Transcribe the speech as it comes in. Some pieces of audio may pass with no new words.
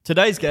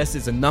Today's guest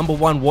is the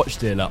 #1 watch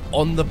dealer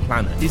on the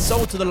planet. He's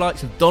sold to the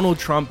likes of Donald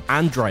Trump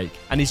and Drake,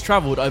 and he's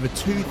travelled over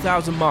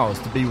 2,000 miles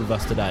to be with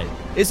us today.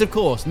 It's, of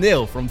course,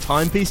 Neil from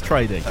Timepiece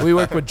Trading. We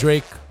work with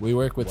Drake, we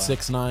work with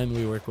 6ix9ine,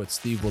 we work with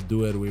Steve Will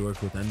Do It, we work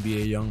with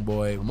NBA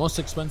Youngboy. The most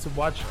expensive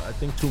watch, I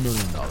think $2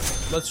 million.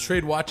 Let's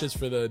trade watches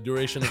for the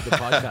duration of the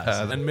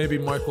podcast, and maybe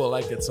Mark will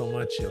like it so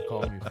much he'll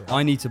call me for it.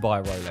 I need to buy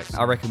a Rolex.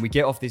 I reckon we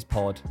get off this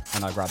pod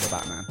and I grab a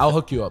Batman. I'll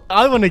hook you up.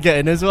 I want to get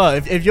in as well.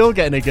 If you're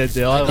getting a good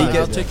deal, I He want to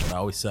gets get in. ticket. I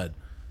always said,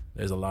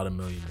 there's a lot of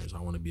millionaires. I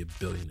want to be a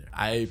billionaire.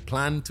 I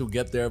plan to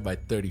get there by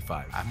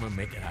 35. I'm going to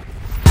make it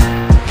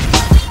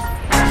happen.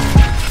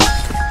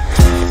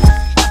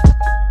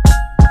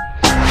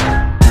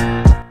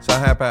 So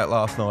how about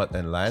last night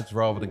then, lads?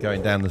 Rather than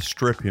going down the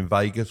strip in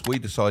Vegas, we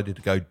decided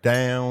to go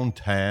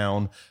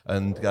downtown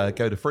and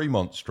go to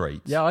Fremont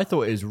Street. Yeah, I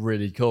thought it was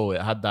really cool.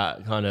 It had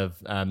that kind of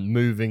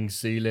moving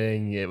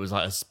ceiling. It was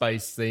like a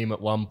space theme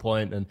at one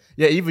point. And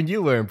yeah, even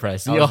you were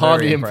impressed. I You're was very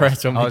hardly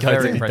impressed when I we was go to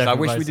very these impressed. I different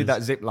wish we places. did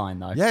that zip line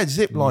though. Yeah,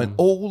 zip line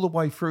all the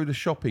way through the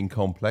shopping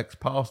complex,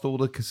 past all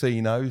the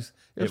casinos.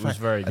 It was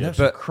very And good. there were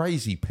some But-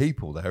 crazy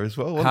people there as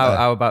well, wasn't How, there?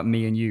 how about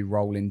me and you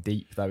rolling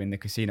deep though in the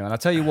casino? And I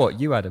tell you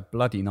what, you had a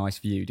bloody nice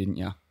view, didn't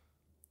you?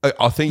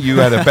 I think you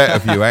had a better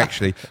view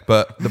actually,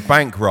 but the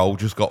bankroll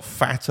just got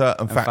fatter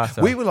and fatter.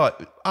 fatter. We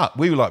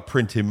were like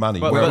printing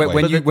money, But- weren't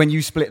we? When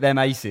you split them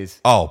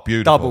aces, Oh,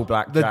 beautiful. double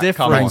black. The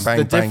difference, Bang,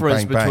 the bang,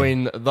 difference bang, bang.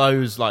 between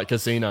those like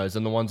casinos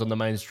and the ones on the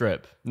main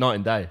strip, night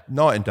and day.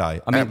 Night and day.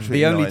 I mean, Absolutely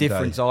the only night and day.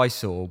 difference I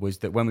saw was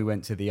that when we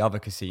went to the other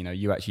casino,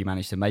 you actually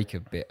managed to make a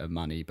bit of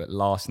money, but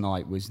last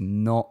night was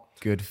not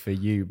good for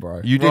you, bro.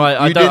 You didn't, Right,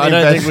 I you don't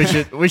didn't think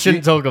invest- we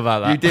shouldn't talk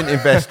about that. You didn't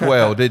invest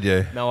well, did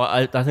you? No,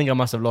 I think I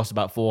must have lost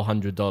about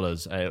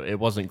 $400. It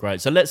wasn't great.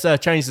 So let's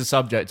change the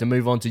subject and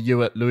move on to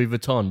you at Louis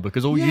Vuitton,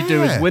 because all you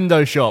do is Yeah.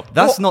 window shop.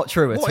 That's not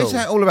true at What all. is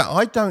that all about?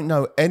 I don't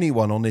know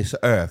anyone on this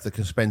earth that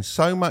can spend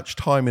so much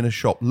time in a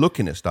shop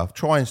looking at stuff,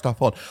 trying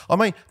stuff on. I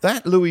mean,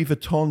 that Louis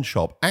Vuitton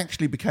shop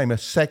actually became a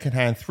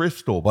second-hand thrift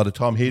store by the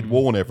time he'd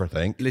worn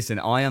everything. Listen,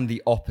 I am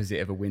the opposite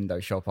of a window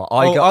shopper.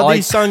 Are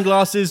these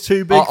sunglasses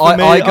too big for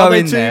me? I go Are they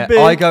in too there. big?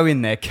 I go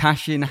in there,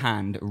 cash in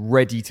hand,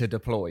 ready to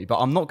deploy. But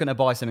I'm not going to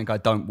buy something I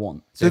don't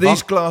want. Do if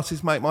these I'm-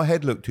 glasses make my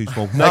head look too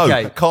small? No,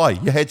 Okay. Kai,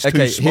 your head's too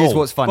Okay, small. here's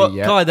what's funny. But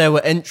Yeah, Kai, they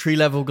were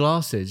entry-level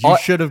glasses. You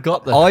should have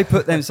got them. I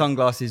put them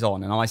sunglasses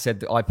on, and I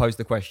said, I posed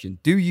the question: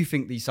 do you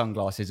think these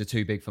sunglasses are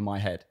too big for my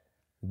head?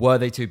 Were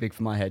they too big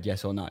for my head?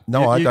 Yes or no?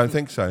 No, I don't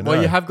think so. No.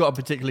 Well, you have got a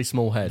particularly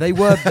small head. They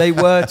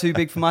were too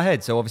big for my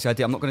head. So obviously, I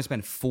did. I'm not going to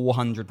spend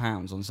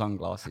 £400 on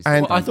sunglasses.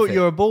 And- that I don't thought fit.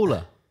 you were a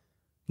baller.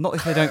 Not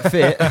if they don't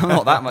fit. I'm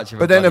not that much of a.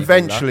 But then bloody baller.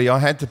 eventually I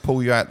had to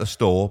pull you out the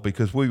store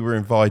because we were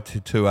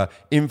invited to a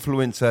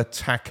Influencer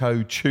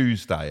Taco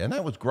Tuesday. And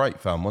that was great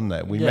fun, wasn't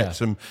it? We Yeah. met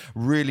some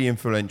really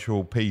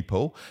influential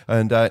people.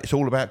 And it's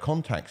all about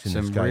contacts in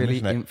some this game, really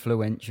isn't it?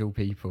 influential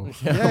people.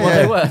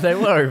 Well, they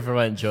were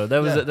influential.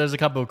 There's a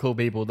couple of cool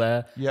people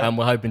there, Yeah. and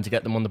we're hoping to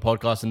get them on the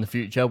podcast in the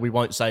future. We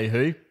won't say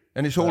who.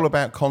 And it's all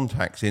about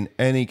contacts in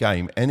any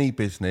game, any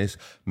business.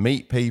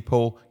 Meet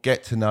people,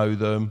 get to know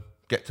them,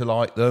 get to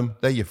like them.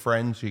 They're your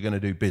friends. You're going to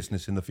do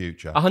business in the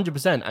future.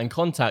 100%. And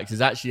contacts is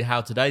actually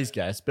how today's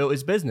guest built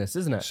his business,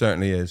 isn't it?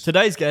 Certainly is.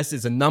 Today's guest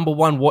is the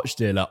 #1 watch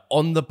dealer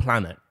on the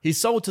planet. He's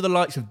sold to the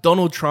likes of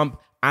Donald Trump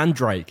and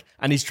Drake,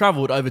 and he's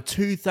travelled over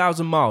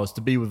 2,000 miles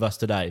to be with us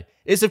today.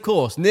 It's, of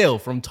course, Neil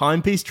from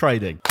Timepiece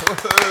Trading.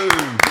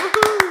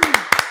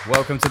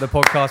 Welcome to the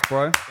podcast,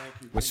 bro.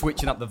 We're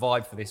switching up the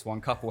vibe for this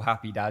one. Couple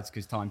happy dads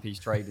because Timepiece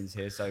Trading's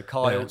here. So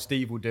Kyle,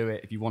 Steve will do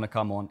it. If you want to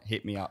come on,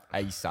 hit me up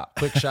ASAP.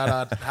 Quick shout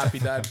out, Happy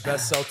Dad,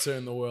 best seltzer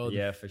in the world.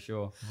 Yeah, for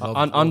sure.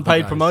 Love Unpaid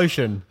you guys.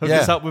 promotion. Hook Yeah.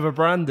 us up with a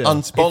brand deal.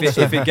 Unsponsored.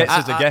 If it gets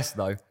us a guest,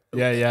 though.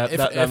 yeah, If-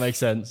 that if- makes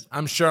sense.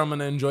 I'm sure I'm going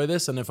to enjoy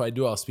this, and if I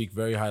do, I'll speak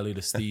very highly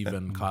to Steve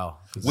and Kyle.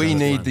 'cause We they're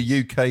need friends. the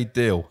UK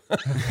deal.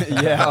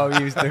 Yeah, oh,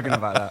 he was talking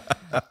about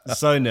that.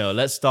 So, Neil,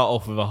 let's start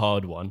off with a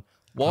hard one.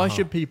 Why Uh-huh.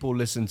 should people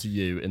listen to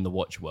you in the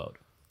watch world?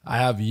 I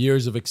have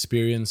years of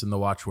experience in the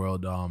watch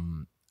world.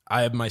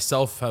 I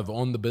myself have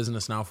owned the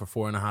business now for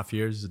 4.5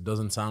 years. It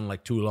doesn't sound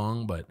like too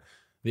long, but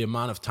the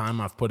amount of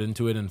time I've put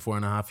into it in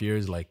 4.5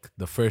 years, like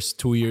the first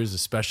 2 years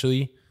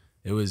especially,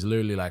 it was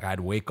literally like I'd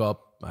wake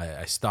up.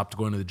 I stopped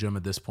going to the gym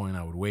at this point.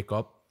 I would wake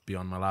up, be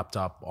on my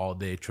laptop all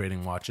day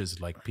trading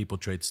watches like people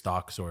trade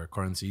stocks or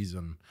currencies.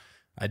 And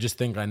I just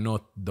think I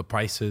know the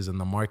prices and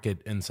the market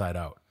inside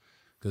out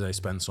because I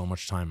spend so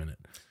much time in it.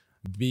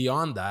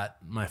 Beyond that,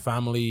 my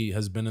family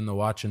has been in the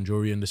watch and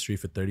jewelry industry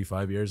for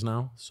 35 years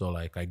now. So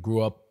like I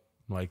grew up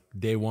like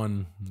day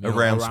one you know,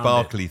 Around it.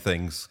 sparkly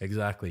things.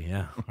 Exactly,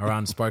 yeah.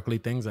 Around sparkly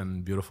things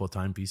and beautiful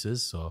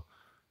timepieces. So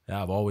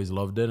yeah, I've always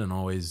loved it and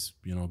always,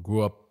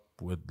 grew up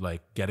with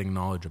like getting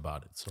knowledge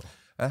about it. So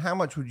And how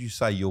much would you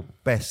say your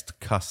best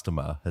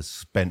customer has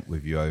spent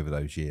with you over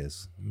those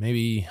years?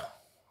 maybe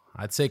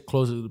I'd say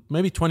close,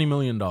 maybe $20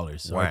 million. Wow.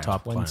 Our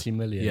top 20 client.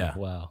 million. Yeah.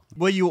 Wow.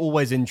 Were you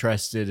always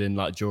interested in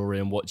like jewelry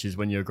and watches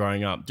when you were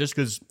growing up? Just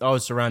because I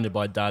was surrounded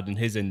by dad in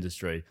his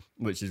industry,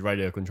 which is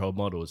radio controlled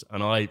models.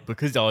 And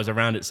because I was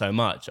around it so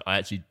much, I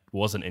actually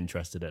wasn't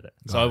interested in it.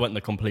 So I went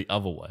the complete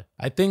other way.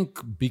 I think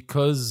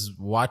because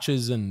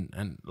watches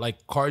and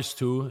like cars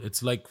too,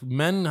 it's like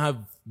men have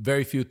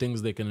very few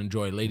things they can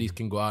enjoy. Ladies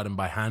can go out and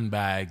buy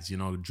handbags,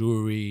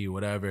 jewelry,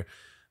 whatever.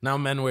 Now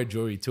men wear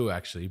jewelry too,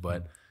 actually,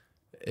 but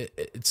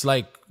it's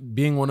like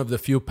being one of the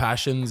few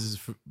passions.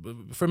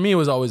 For me, it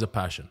was always a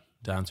passion,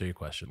 to answer your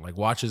question. Like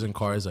watches and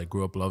cars, I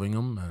grew up loving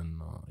them.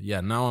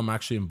 And now I'm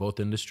actually in both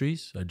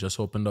industries. I just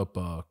opened up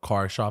a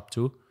car shop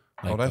too.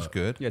 Like, that's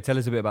good. Yeah, tell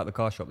us a bit about the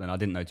car shop then. I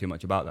didn't know too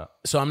much about that.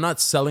 So I'm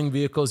not selling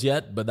vehicles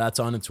yet, but that's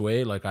on its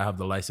way. Like I have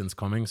the license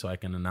coming, so I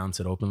can announce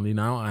it openly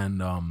now.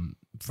 And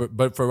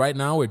but for right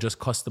now, we're just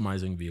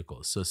customizing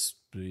vehicles. So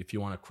if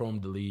you want to chrome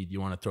delete,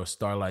 you want to throw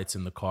starlights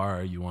in the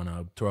car, you want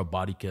to throw a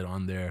body kit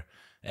on there,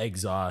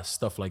 exhaust,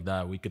 stuff like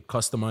that. We could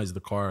customize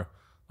the car,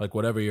 like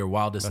whatever your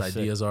wildest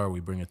ideas are, we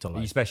bring it to Are you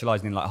life.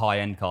 specializing in like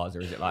high-end cars,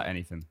 or is it like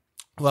anything?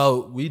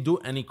 Well, we do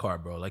any car,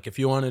 bro. Like if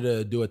you wanted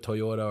to do a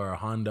Toyota or a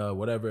Honda,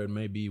 whatever it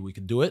may be, we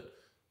could do it.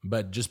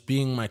 But just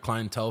being my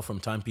clientele from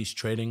Timepiece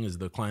Trading is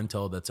the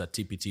clientele that's at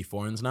TPT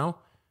Foreigns now.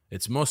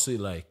 It's mostly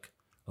like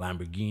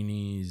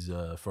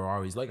Lamborghinis,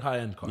 Ferraris, like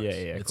high-end cars. Yeah,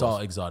 It's all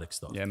exotic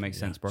stuff. Yeah, it makes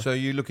sense, bro. So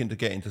you're looking to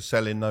get into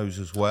selling those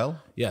as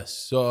well? Yes.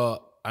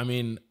 So, I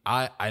mean,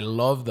 I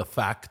love the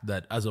fact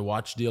that as a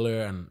watch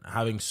dealer and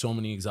having so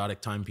many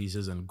exotic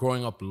timepieces and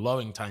growing up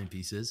loving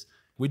timepieces,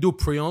 we do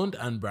pre-owned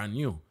and brand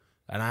new.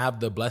 And I have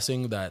the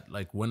blessing that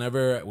like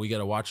whenever we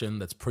get a watch in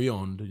that's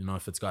pre-owned,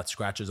 if it's got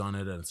scratches on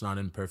it and it's not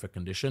in perfect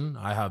condition,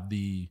 I have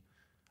the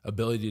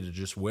ability to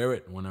just wear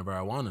it whenever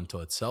I want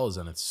until it sells.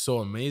 And it's so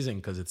amazing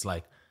because it's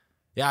like,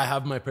 yeah, I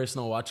have my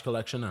personal watch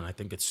collection and I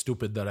think it's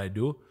stupid that I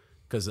do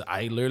because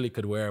I literally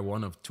could wear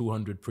one of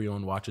 200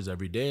 pre-owned watches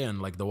every day. And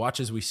like the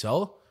watches we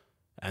sell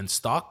and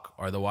stock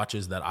are the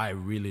watches that I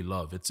really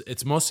love.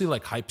 It's mostly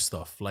like hype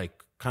stuff,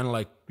 like kind of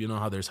like,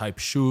 how there's hype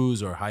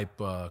shoes or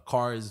hype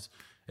cars.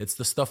 It's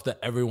the stuff that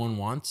everyone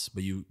wants,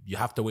 but you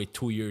have to wait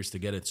 2 years to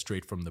get it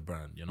straight from the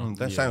brand,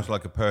 That sounds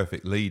like a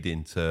perfect lead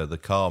into the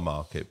car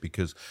market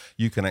because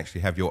you can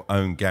actually have your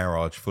own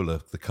garage full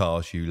of the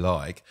cars you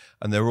like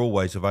and they're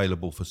always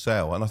available for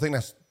sale. And I think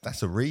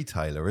that's a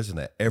retailer, isn't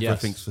it?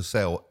 Everything's for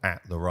sale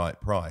at the right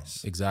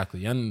price.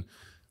 Exactly. And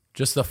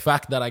just the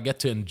fact that I get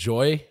to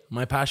enjoy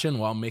my passion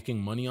while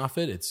making money off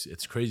it,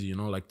 it's crazy,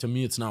 Like to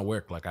me, it's not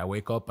work. Like I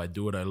wake up, I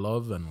do what I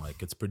love and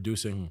like it's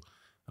producing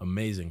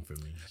amazing for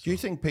me. Do you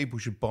think people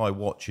should buy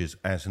watches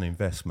as an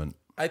investment?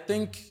 I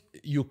think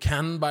you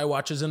can buy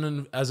watches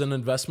as an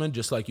investment,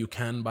 just like you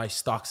can buy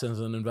stocks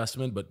as an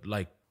investment. But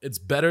like, it's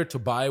better to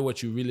buy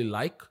what you really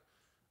like,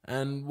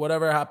 and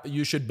whatever happens,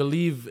 you should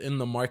believe in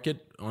the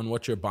market on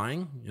what you're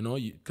buying.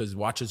 Because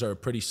watches are a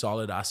pretty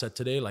solid asset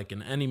today. Like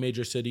in any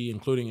major city,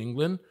 including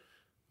England,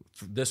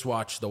 this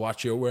watch, the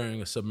watch you're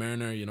wearing, a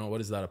Submariner.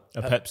 What is that?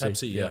 A Pepsi.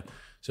 Pepsi, yeah.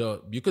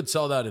 So you could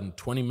sell that in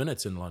 20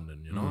 minutes in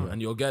London,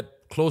 and you'll get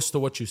close to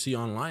what you see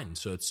online.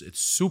 So it's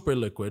super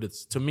liquid.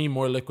 It's to me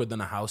more liquid than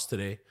a house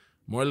today,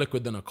 more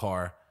liquid than a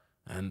car.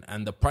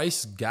 And the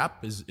price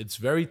gap it's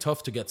very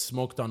tough to get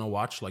smoked on a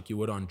watch like you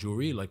would on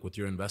jewelry, like with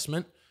your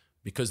investment,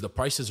 because the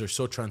prices are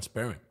so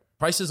transparent.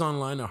 Prices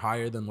online are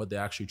higher than what they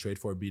actually trade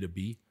for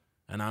B2B.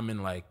 And I'm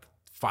in like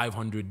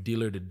 500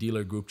 dealer to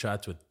dealer group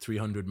chats with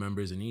 300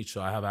 members in each.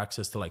 So I have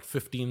access to like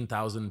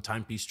 15,000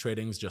 timepiece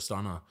tradings just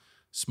on a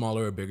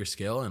smaller or bigger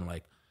scale, and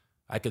like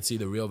I could see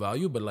the real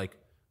value, but like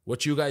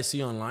what you guys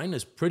see online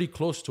is pretty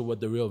close to what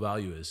the real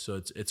value is.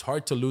 So it's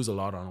hard to lose a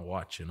lot on a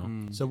watch,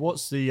 So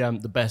what's the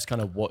best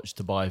kind of watch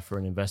to buy for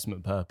an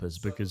investment purpose?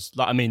 Because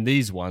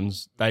these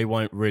ones, they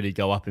won't really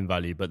go up in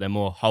value, but they're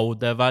more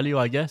hold their value,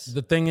 I guess.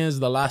 The thing is,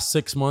 the last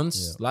 6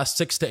 months, last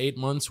 6 to 8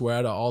 months, we're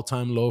at an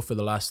all-time low for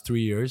the last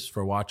 3 years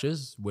for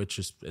watches, which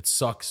is, it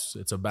sucks.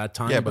 It's a bad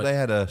time. Yeah, but they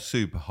had a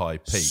super high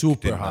peak,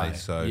 super didn't high. they?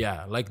 So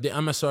yeah, like the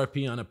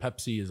MSRP on a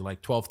Pepsi is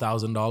like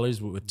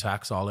 $12,000 with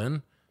tax all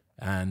in.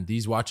 And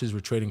these watches were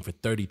trading for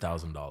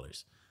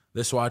 $30,000.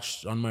 This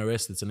watch on my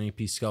wrist, it's an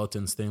AP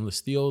Skeleton stainless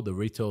steel. The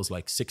retail is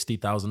like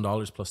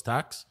 $60,000 plus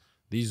tax.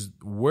 These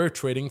were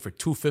trading for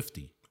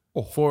 $250,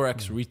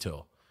 4x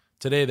retail.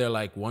 Today they're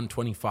like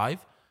 $125.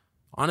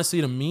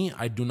 Honestly, to me,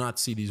 I do not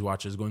see these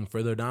watches going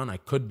further down. I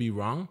could be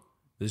wrong.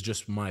 This is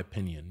just my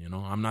opinion.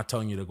 I'm not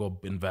telling you to go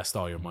invest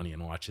all your money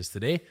in watches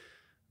today.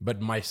 But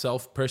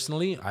myself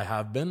personally, I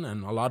have been,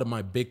 and a lot of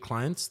my big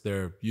clients,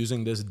 they're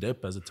using this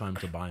dip as a time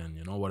to buy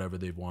in, whatever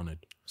they've wanted.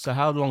 So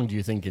how long do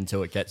you think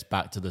until it gets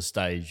back to the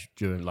stage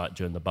during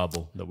the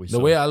bubble that we saw?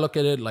 The way I look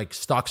at it, like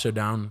stocks are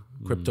down,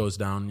 crypto's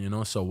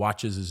down, so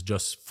watches is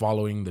just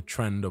following the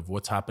trend of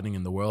what's happening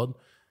in the world.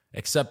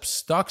 Except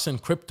stocks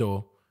and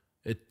crypto,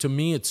 to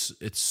me, it's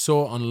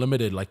so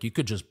unlimited. Like you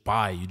could just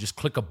buy, you just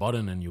click a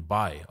button and you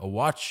buy. A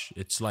watch,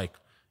 it's like,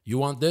 you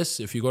want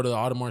this? If you go to the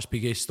Audemars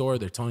Piguet store,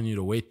 they're telling you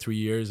to wait 3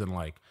 years and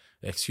like,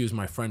 excuse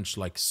my French,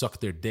 like suck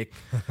their dick.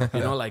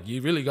 Like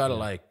you really gotta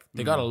like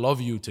They gotta love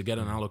you to get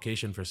an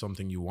allocation for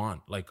something you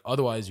want. Like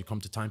otherwise, you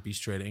come to Timepiece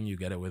Trading, you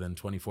get it within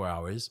 24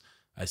 hours.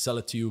 I sell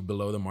it to you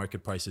below the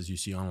market prices you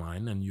see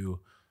online, and you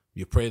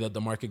pray that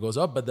the market goes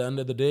up. But at the end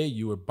of the day,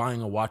 you are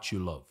buying a watch you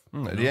love.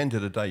 At the end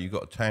of the day, you've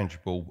got a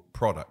tangible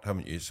product,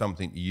 haven't you? It's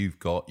something you've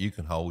got, you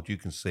can hold, you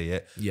can see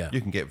it. Yeah.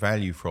 You can get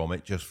value from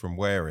it just from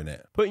wearing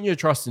it. Putting your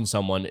trust in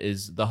someone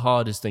is the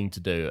hardest thing to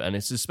do, and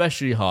it's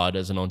especially hard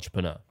as an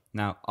entrepreneur.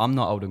 Now, I'm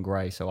not old and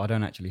grey, so I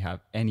don't actually have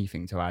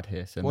anything to add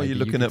here. So Why are you maybe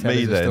looking can at tell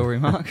me us a then? story,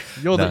 Mark?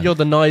 You're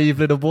the naive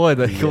little boy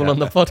they call on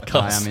the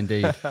podcast. I am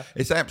indeed.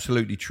 It's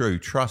absolutely true.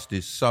 Trust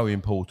is so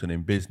important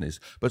in business,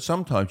 but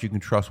sometimes you can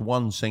trust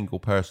one single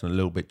person a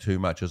little bit too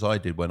much, as I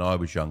did when I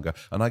was younger,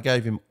 and I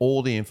gave him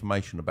all the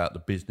information about the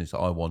business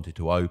I wanted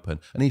to open,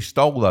 and he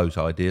stole those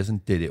ideas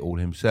and did it all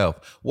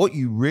himself. What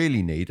you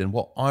really need, and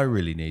what I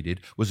really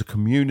needed, was a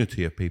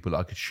community of people that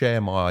I could share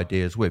my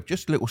ideas with,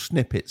 just little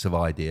snippets of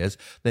ideas.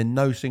 Then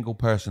no single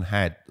person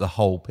had the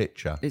whole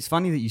picture. It's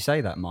funny that you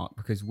say that, Mark,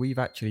 because we've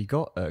actually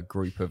got a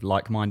group of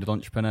like-minded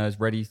entrepreneurs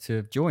ready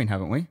to join,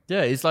 haven't we?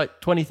 Yeah, it's like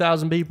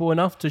 20,000 people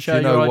enough to Do share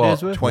you know your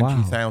ideas what? with.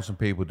 20,000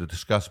 people to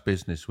discuss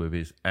business with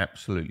is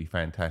absolutely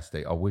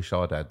fantastic. I wish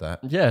I'd had that.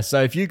 Yeah,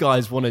 so if you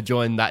guys want to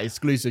join that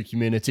exclusive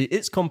community,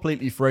 it's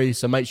completely free.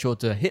 So make sure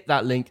to hit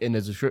that link in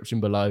the description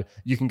below.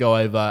 You can go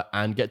over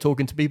and get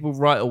talking to people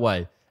right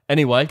away.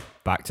 Anyway,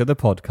 Back to the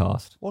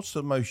podcast. What's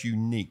the most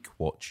unique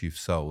watch you've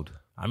sold?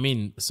 I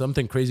mean,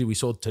 something crazy we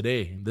sold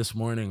this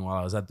morning while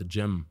I was at the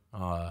gym,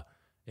 a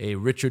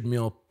Richard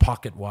Mille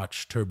pocket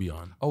watch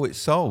tourbillon. Oh, it's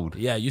sold.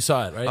 Yeah, you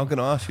saw it, right? I'm going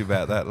to ask you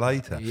about that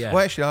later. Yeah.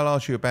 Well, actually, I'll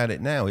ask you about it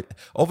now.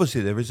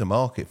 Obviously, there is a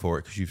market for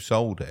it because you've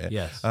sold it.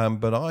 Yes.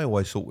 But I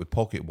always thought with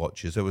pocket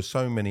watches, there were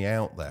so many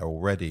out there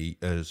already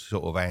as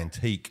sort of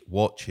antique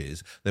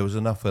watches. There was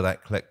enough of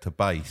that collector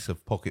base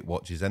of pocket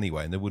watches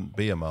anyway, and there wouldn't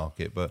be a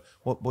market. But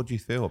what do you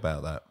feel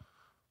about that?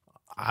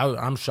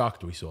 I'm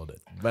shocked we sold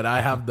it, but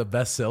I have the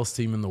best sales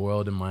team in the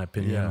world, in my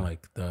opinion. Yeah.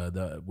 Like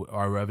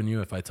our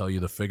revenue, if I tell you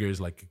the figures,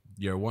 like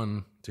year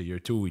 1 to year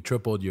 2, we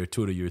tripled. Year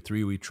 2 to year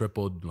 3, we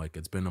tripled. Like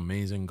it's been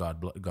amazing.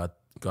 God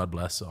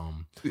bless.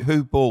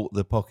 Who bought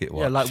the pocket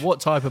watch? yeah, like what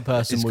type of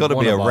person It's would got to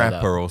want be a buy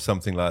rapper or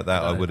something like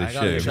that, I would I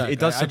gotta assume. check. It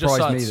does I just saw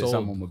surprise it me that sold.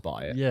 someone would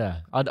buy it. that? Yeah,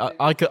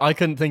 I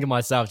couldn't think of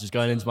myself just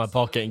going into my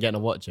pocket and getting a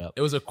watch up.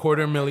 It was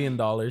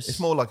 $250,000. It's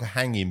more like a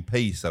hanging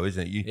piece, though,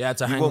 isn't it? Yeah,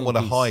 it's a you hanging wouldn't want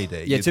to piece. hide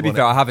it. Yeah, You'd to be want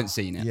fair, I haven't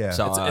seen it. Yeah.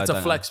 So It's I a don't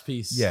know. flex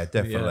piece. Yeah,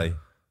 definitely. Yeah.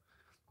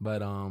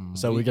 But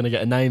So we're gonna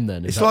get a name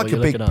then. Is It's that like what a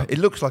you're big. looking up? It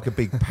looks like a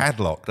big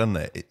padlock, doesn't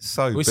it? It's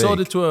so we big. sold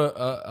it to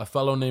a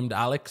fellow named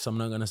Alex. I'm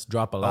not gonna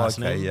drop a last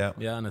okay, name. yeah.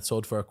 Yeah, and it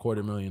sold for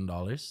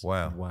 $250,000.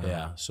 Wow.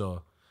 Yeah,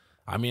 so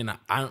I mean,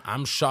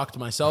 I'm shocked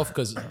myself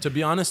because, to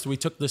be honest, we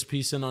took this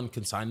piece in on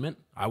consignment.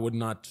 I would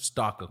not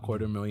stock a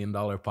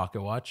 $250,000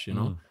 pocket watch. You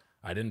know,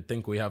 I didn't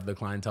think we have the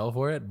clientele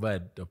for it,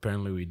 but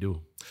apparently we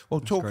do.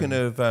 Well, talking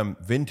of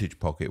vintage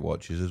pocket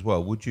watches as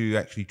well, would you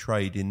actually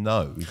trade in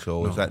those,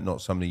 or is that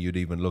not something you'd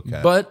even look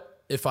at? But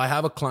if I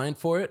have a client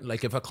for it,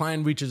 like if a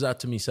client reaches out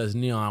to me, says,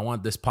 Neil, I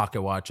want this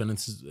pocket watch, and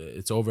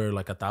it's over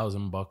like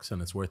 $1,000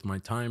 and it's worth my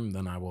time,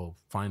 then I will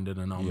find it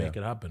and I'll make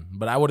it happen.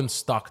 But I wouldn't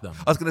stock them.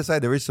 I was going to say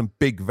there is some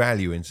big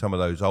value in some of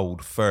those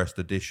old first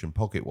edition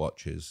pocket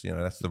watches. You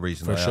know, that's the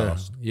reason For I sure.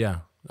 asked. Yeah.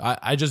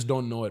 I just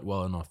don't know it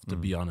well enough to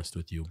be honest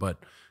with you. But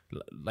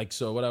like,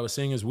 so what I was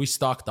saying is we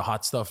stock the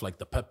hot stuff like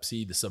the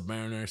Pepsi, the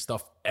Submariner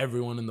stuff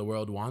everyone in the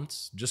world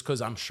wants, just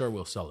because I'm sure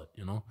we'll sell it,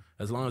 you know?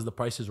 As long as the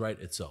price is right,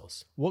 it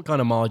sells. What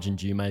kind of margin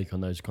do you make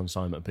on those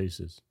consignment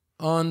pieces?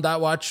 On that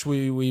watch,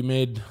 we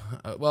made,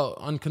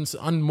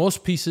 on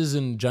most pieces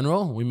in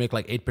general, we make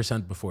like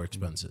 8% before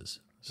expenses.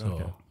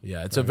 So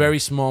yeah, it's a very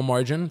small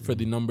margin for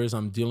the numbers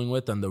I'm dealing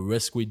with and the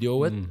risk we deal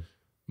with.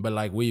 But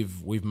like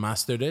we've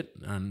mastered it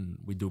and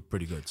we do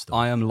pretty good stuff.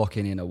 I am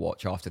locking in a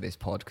watch after this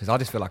pod because I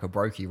just feel like a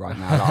brokey right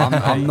now.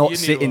 Like, I'm not You need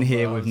sitting one,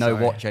 here bro, with I'm no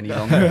sorry. watch any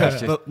longer.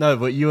 It's just,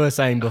 But you were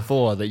saying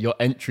before that your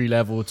entry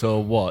level to a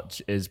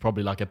watch is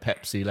probably like a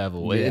Pepsi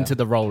level Yeah. into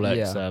the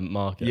Rolex Yeah.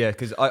 market. yeah,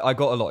 because I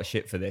got a lot of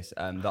shit for this,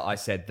 that I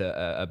said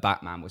that a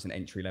Batman was an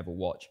entry-level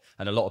watch,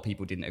 and a lot of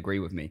people didn't agree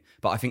with me.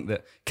 But I think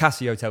that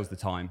Casio tells the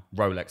time,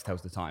 Rolex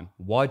tells the time.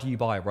 Why do you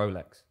buy a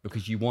Rolex?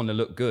 Because you want to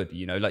look good,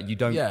 you know? Like, you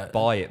don't Yeah.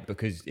 buy it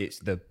because it's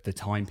the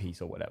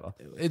timepiece or whatever.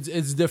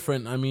 It's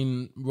different. I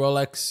mean,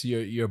 Rolex,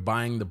 you're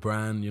buying the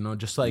brand, you know,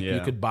 just like you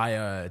Yeah. could buy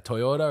a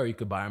Toyota or you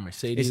could buy a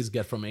Mercedes,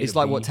 get from A It's to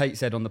like B. what Tate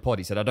said on the pod.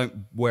 He said, "I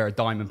don't wear a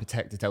diamond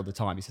protect to tell the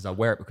time." He says, "I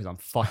wear it because I'm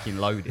fucking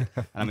loaded."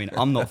 And I mean,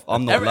 I'm not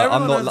Everyone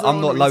has their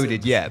own loaded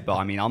reasons. yet, but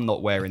I mean, I'm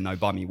not wearing no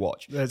bummy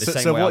watch. The So-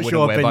 same so way I what's wouldn't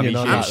your wear bummy opinion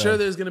on shoes. I'm that? sure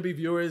there's gonna be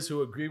viewers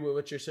who agree with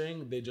what you're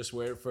saying. They just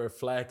wear it for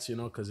flex, you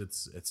know, because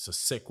it's a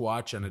sick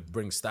watch and it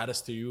brings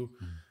status to you.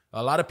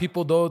 A lot of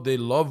people though, they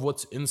love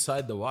what's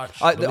inside the watch.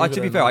 To Believe it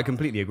be or fair, not. I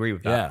completely agree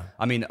with that. Yeah.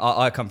 I mean,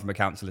 I come from a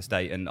council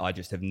estate, and I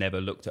just have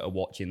never looked at a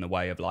watch in the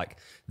way of like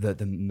the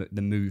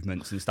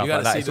movements and stuff You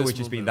like gotta that. see It's always this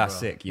just been movement, that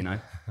bro. sick, you know.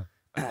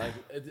 Like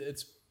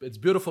it's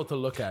beautiful to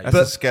look at. That's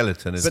a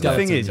skeleton, isn't But the it?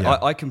 thing is, yeah.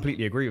 I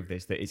completely agree with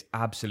this, that it's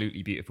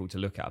absolutely beautiful to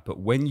look at. But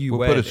when you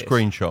We'll wear put a this,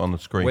 screenshot on the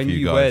screen when for you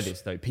you guys. wear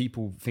this, though,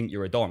 people think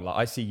you're a don. Like,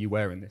 I see you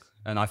wearing this,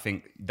 and I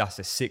think that's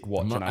a sick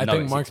watch. And I know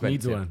think it's Mark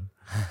needs expensive.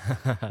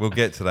 one. We'll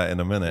get to that in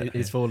a minute.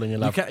 He's falling in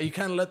You love.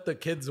 can't let the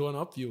kids one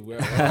up you. We're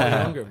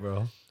younger,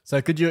 bro.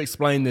 So could you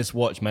explain this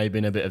watch maybe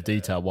in a bit of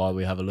detail while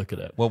we have a look at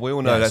it? Well, we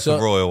all know that's so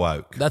a Royal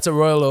Oak. That's a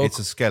Royal Oak. It's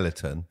a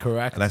skeleton.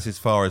 Correct. And that's as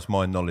far as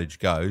my knowledge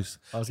goes.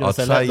 I was going I'd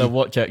to say, let the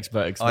watch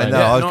expert explain. I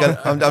know. it.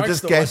 Yeah, I'm Mark's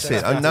just the guessing.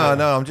 watch expert.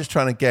 No, I'm just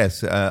trying to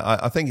guess.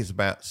 I think it's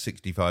about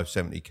 65,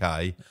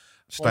 70K.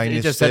 Stainless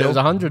He just steel. said it was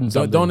 100 and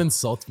something. Don't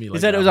insult me. Like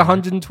He said it was that, man.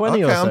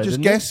 120 Okay, or so. I'm just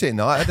didn't guessing.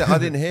 I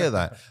didn't hear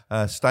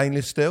that.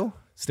 Stainless steel?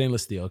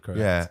 Stainless steel, correct?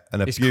 Yeah,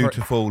 and a It's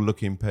beautiful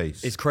looking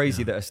piece. It's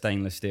crazy that a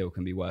stainless steel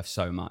can be worth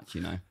so much, you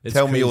know. It's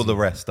Tell me all crazy. the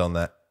rest on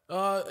that.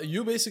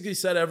 You basically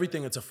said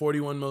everything. It's a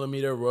 41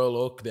 millimeter Royal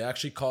Oak. They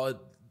actually call it,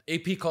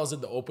 AP calls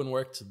it the open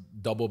worked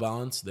double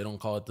balance. They don't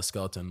call it the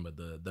skeleton, but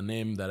the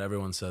name that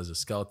everyone says is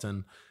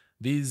skeleton.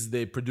 These,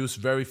 they produce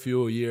very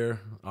few a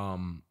year.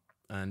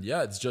 And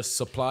yeah, it's just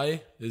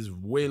supply is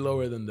way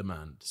lower than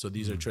demand. So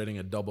these are trading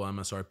at double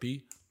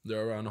MSRP.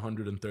 They're around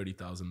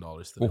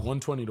 $130,000 today.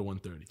 120 to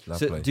 130.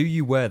 So Lovely. do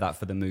you wear that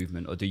for the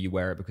movement, or do you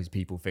wear it because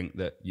people think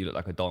that you look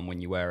like a don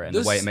when you wear it and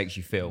the way it makes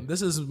you feel?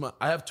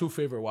 I have two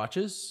favorite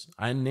watches.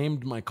 I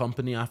named my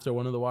company after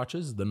one of the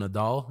watches, the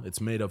Nadal. It's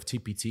made of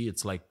TPT.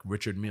 It's like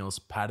Richard Mile's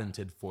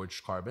patented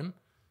forged carbon.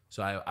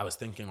 So I was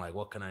thinking, like,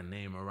 what can I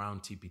name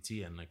around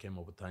TPT? And I came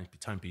up with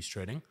timepiece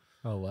trading.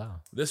 Oh,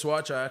 wow. This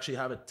watch, I actually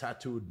have it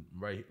tattooed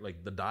right,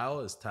 like the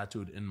dial is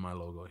tattooed in my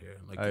logo here.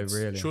 Like, Oh, it's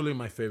really? truly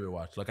my favorite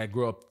watch. Like, I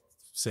grew up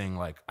saying,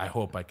 like, I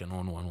hope I can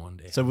own one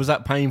day. So was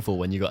that painful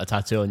when you got a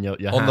tattoo on your On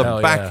hand? the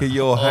Hell back yeah. of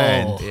your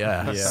hand.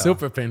 Yeah,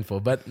 super painful.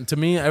 But to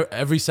me,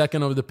 every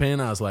second of the pain,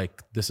 I was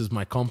like, this is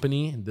my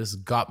company. This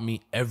got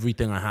me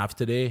everything I have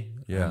today.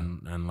 Yeah.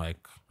 And like,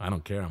 I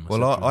don't care.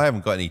 Well, I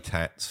haven't got any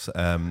tats,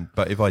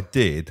 but if I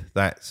did,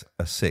 that's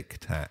a sick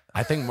tat.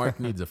 I think Mark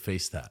needs a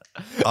face tat.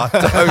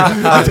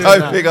 I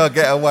don't think I'll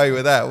get away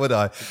with that, would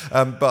I?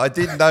 But I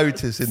did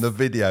notice in the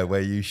video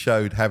where you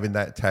showed having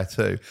that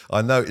tattoo,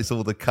 I noticed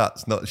all the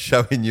cuts not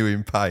showing you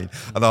in pain.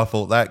 And I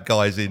thought, that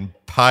guy's in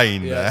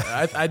pain there.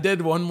 Yeah, I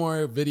did one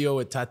more video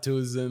with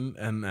tattoos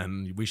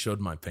and we showed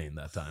my pain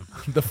that time.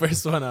 The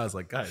first one, I was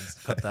like, guys,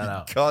 cut that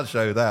out. Can't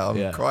show that. I'm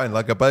Yeah. crying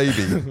like a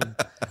baby.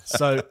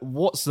 So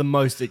what's the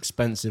most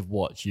expensive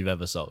watch you've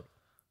ever sold?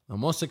 The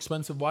most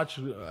expensive watch,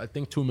 I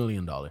think $2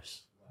 million.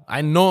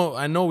 I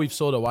know we've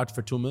sold a watch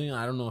for $2 million.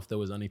 I don't know if there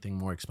was anything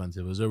more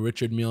expensive. It was a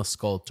Richard Mille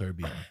Skull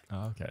Tourbillon.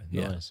 Oh, okay.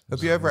 Yeah. Nice.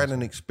 Have you ever had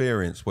an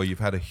experience where you've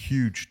had a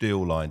huge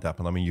deal lined up?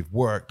 And I mean, you've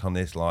worked on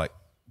this like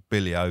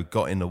Billy O,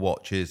 got in the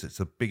watches. It's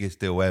the biggest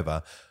deal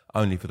ever,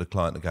 only for the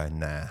client to go,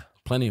 nah.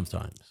 Plenty of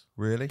times.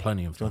 Really?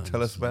 Plenty of Do you want to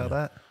tell times, us about yeah.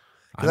 that?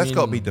 'Cause that's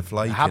got to be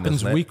deflating. It happens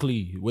isn't it?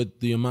 weekly with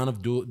the amount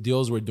of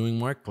deals we're doing,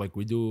 Mark. Like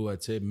we do,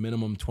 I'd say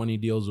minimum 20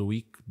 deals a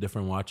week,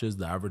 different watches.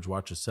 The average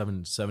watch is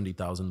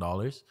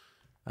 $70,000.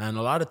 And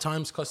a lot of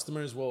times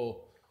customers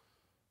will,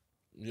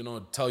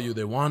 tell you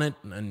they want it.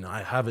 And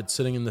I have it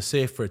sitting in the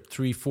safe for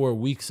 3-4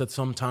 weeks at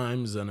some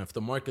times. And if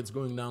the market's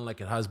going down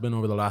like it has been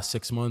over the last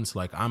 6 months,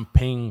 like I'm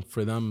paying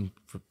for them,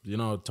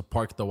 to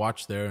park the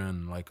watch there.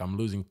 And like I'm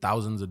losing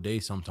thousands a day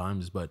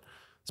sometimes, but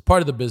it's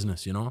part of the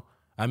business,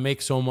 I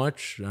make so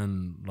much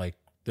and like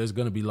there's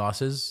going to be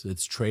losses.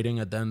 It's trading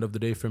at the end of the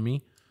day for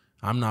me.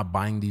 I'm not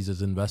buying these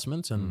as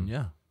investments. And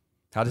yeah.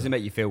 How does it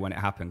make you feel when it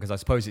happened? Because I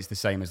suppose it's the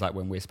same as like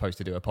when we're supposed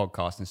to do a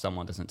podcast and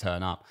someone doesn't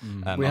turn up.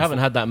 We haven't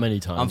had that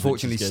many times.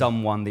 Unfortunately, which is good.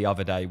 someone the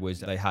other day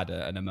they had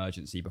an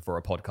emergency before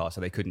a podcast,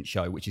 so they couldn't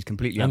show, which is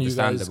completely And you guys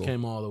understandable.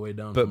 came all the way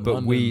down But from but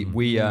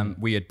London.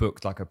 we had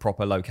booked like a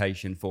proper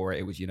location for it.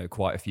 It was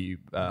quite a few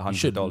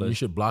 $100. You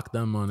should block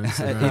them on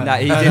Instagram. In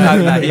that he didn't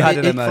know that he had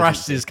an He emergency.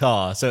 crashed his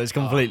car, so it's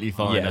completely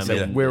fine. Yeah, I so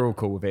mean, we're all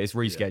cool with it. It's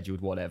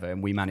rescheduled, whatever,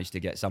 and we managed to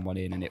get someone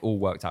in, and it all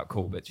worked out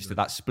cool. But just at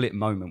that split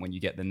moment when you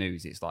get the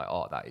news, it's like,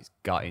 oh, that is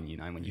gutting,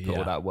 when you put all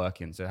Yeah. that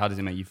work in. So how does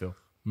it make you feel?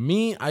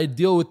 Me, I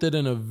deal with it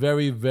in a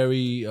very,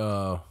 very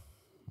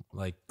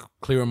like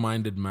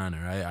clear-minded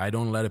manner. I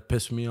don't let it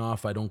piss me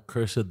off. I don't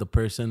curse at the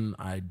person.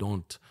 I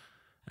don't.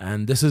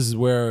 And this is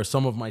where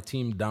some of my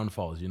team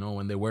downfalls.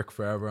 When they work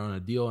forever on a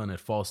deal and it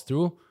falls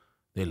through,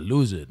 they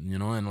lose it.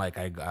 And like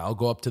I'll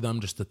go up to them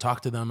just to talk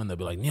to them, and they'll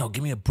be like, "Neil,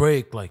 give me a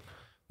break." Like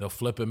they'll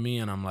flip at me,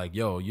 and I'm like,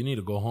 "Yo, you need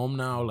to go home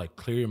now. Like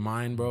clear your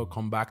mind, bro.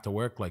 Come back to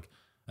work." Like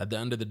at the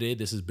end of the day,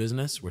 this is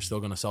business. We're still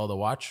gonna sell the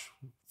watch.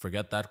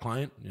 Forget that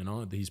client.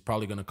 He's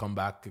probably gonna come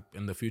back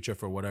in the future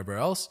for whatever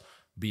else.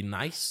 Be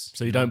nice.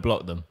 so you don't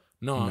block them.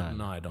 No,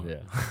 I don't.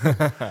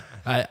 Yeah.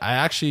 I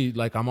actually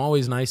like I'm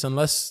always nice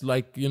unless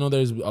like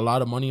there's a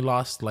lot of money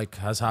lost like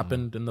has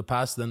happened in the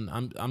past, then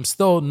I'm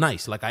still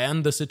nice. Like I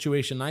end the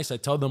situation nice. I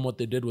tell them what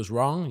they did was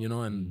wrong,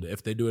 and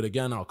if they do it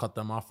again, I'll cut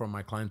them off from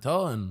my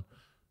clientele.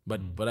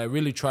 But I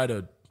really try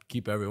to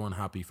keep everyone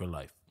happy for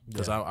life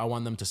because I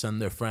want them to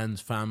send their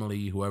friends,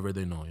 family, whoever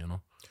they know.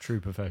 True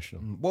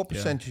professional. What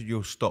percentage of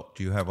your stock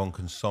do you have on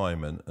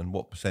consignment, and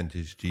what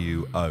percentage do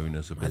you own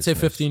as a business? I'd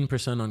say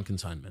 15% on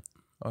consignment.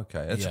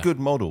 Okay, that's Yeah. a good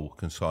model,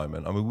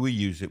 consignment. I mean, we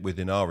use it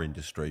within our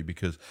industry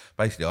because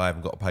basically I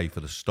haven't got to pay for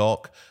the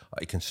stock.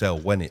 I can sell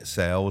when it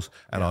sells,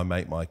 and I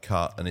make my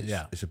cut, and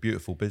it's a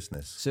beautiful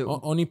business. So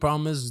Only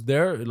problem is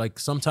like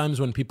sometimes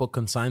when people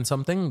consign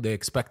something, they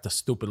expect a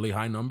stupidly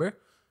high number,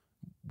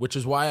 which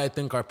is why I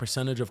think our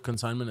percentage of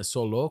consignment is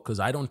so low, because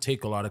I don't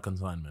take a lot of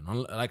consignment.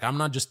 Like, I'm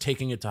not just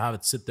taking it to have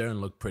it sit there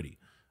and look pretty.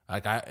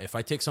 Like, if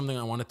I take something,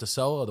 I want it to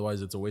sell,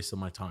 otherwise it's a waste of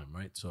my time,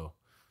 right? So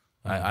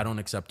I don't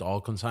accept all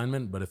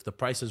consignment, but if the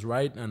price is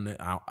right and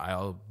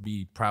I'll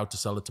be proud to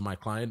sell it to my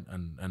client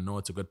and know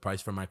it's a good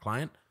price for my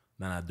client,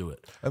 then I do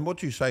it. And what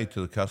do you say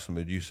to the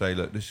customer? Do you say,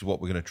 look, this is what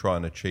we're going to try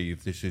and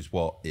achieve, this is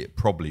what it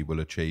probably will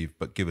achieve,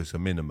 but give us a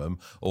minimum?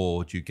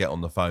 Or do you get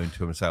on the phone to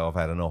them and say, I've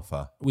had an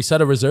offer? We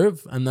set a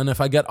reserve, and then if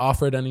I get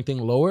offered anything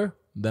lower,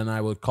 then I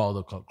would call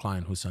the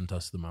client who sent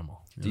us the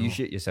memo. do you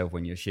shit yourself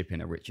when you're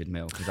shipping a Richard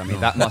Mille? Because I mean,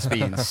 that must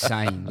be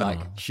insane. Like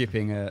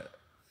shipping a.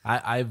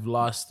 I've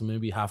lost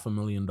maybe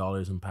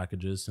 $500,000 in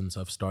packages since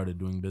I've started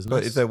doing business.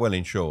 But if they're well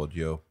insured,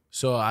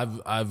 So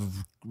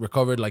I've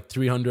recovered like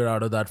 300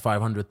 out of that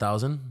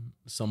 500,000.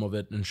 Some of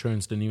it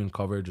insurance didn't even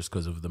cover just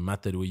because of the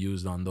method we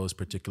used on those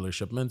particular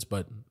shipments.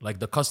 But like,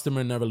 the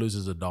customer never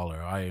loses a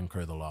dollar. I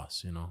incur the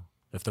loss, you know.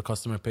 If the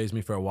customer pays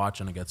me for a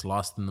watch and it gets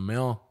lost in the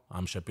mail,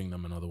 I'm shipping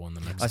them another one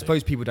the next day. I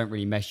suppose people don't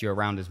really mess you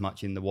around as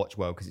much in the watch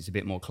world because it's a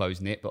bit more close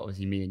knit. But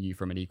obviously, me and you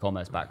from an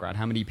e-commerce background,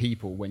 how many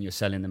people, when you're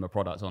selling them a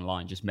product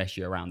online, just mess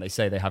you around? They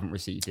say they haven't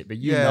received it, but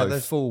you know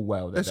there's full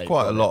well that there's they've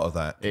quite got a it. lot of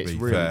that. To It's be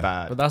really fair.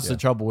 bad. But that's the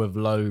trouble with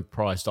low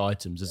priced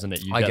items, isn't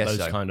it? You I get guess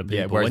those so. kind of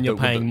Yeah, people. whereas When you're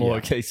with the- paying more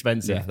yeah.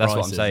 expensive Yeah, that's what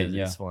I'm prices, saying,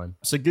 it's fine.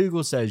 So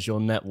Google says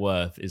your net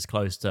worth is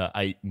close to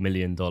 $8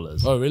 million.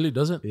 Oh, really?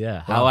 Does it?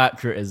 Yeah. How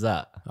accurate is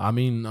that? I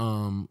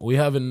mean, we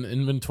have an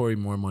inventory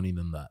more money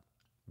than that.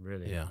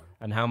 Really? Yeah.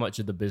 And how much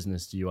of the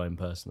business do you own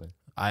personally?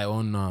 I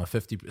own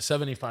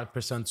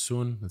 75%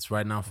 soon. It's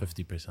right now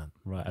 50%.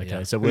 Right. Okay.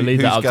 Yeah. So we'll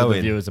leave that Who's up to the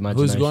going? viewers'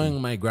 imagination. Who's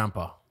going? My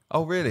grandpa.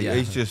 Oh, really? Yeah.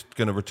 He's just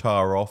going to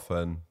retire off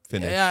and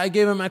finish. Yeah, I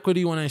gave him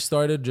equity when I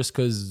started just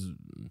cause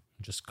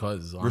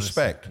honestly.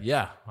 Respect.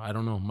 Yeah, I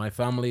don't know. My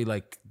family,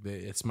 like,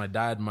 it's my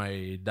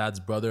dad's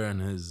brother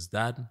and his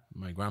dad,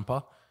 my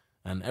grandpa,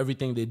 and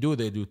everything they do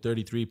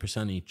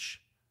 33% each.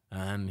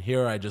 And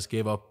here I just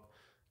gave up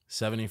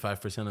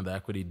 75% of the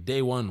equity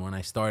day one when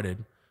I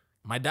started.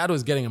 My dad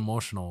was getting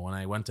emotional when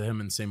I went to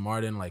him in St.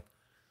 Martin. Like,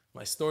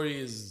 my story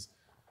is,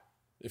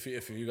 if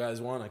you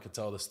guys want, I could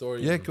tell the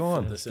story. Yeah, and go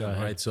on. fit this in,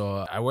 right?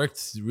 So I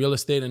worked real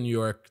estate in New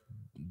York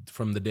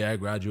from the day I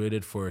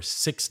graduated for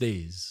 6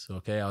 days.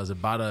 Okay, I was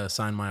about to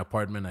sign my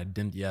apartment. I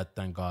didn't yet,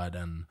 thank God.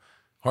 And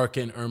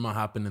Hurricane Irma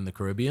happened in the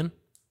Caribbean.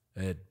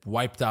 It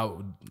wiped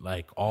out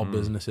like all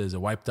businesses. It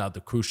wiped out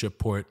the cruise ship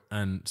port.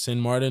 And St.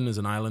 Martin is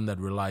an island that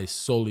relies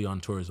solely on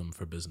tourism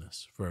for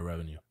business, for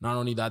revenue. Not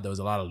only that, there was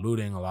a lot of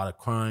looting, a lot of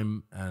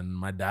crime. And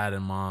my dad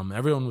and mom,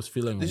 everyone was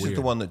feeling This weird. is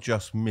the one that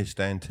just missed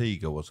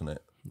Antigua, wasn't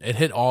it? It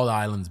hit all the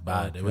islands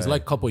bad. It was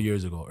like a couple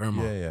years ago,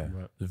 Irma. Yeah.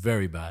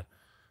 Very bad.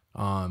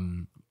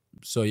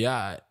 So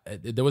yeah,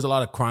 there was a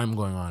lot of crime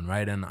going on,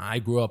 right? And I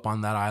grew up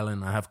on that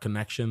island. I have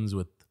connections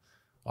with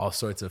all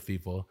sorts of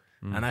people.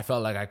 And I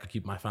felt like I could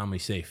keep my family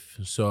safe.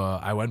 So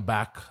I went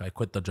back, I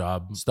quit the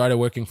job, started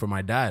working for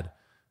my dad.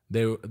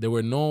 There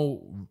were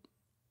no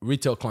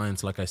retail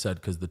clients, like I said,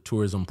 because the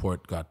tourism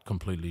port got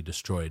completely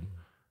destroyed.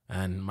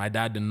 And my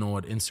dad didn't know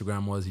what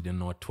Instagram was. He didn't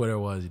know what Twitter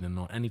was. He didn't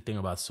know anything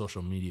about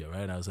social media,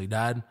 right? I was like,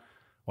 Dad,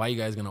 why are you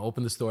guys going to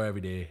open the store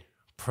every day,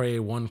 pray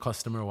one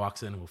customer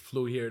walks in who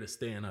flew here to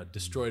stay in a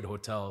destroyed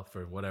hotel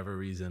for whatever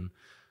reason?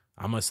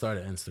 I'm going to start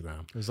an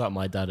Instagram. It was like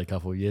my dad a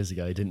couple of years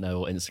ago. He didn't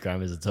know what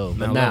Instagram is at all.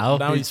 But Now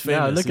now he's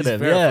famous. look He's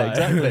at him. Yeah,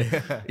 verified.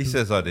 exactly. He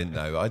says, I didn't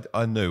know.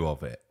 I knew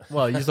of it.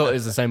 Well, you thought it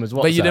was the same as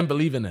WhatsApp. But you didn't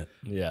believe in it.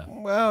 Yeah.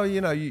 Well,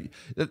 you know,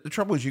 the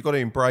trouble is you've got to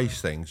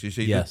embrace things. You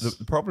see, Yes.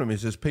 the problem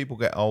is as people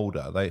get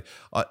older,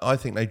 I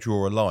think they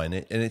draw a line,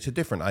 and it's a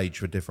different age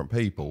for different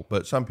people.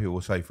 But some people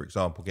will say, for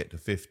example, get to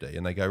 50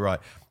 and they go,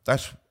 right,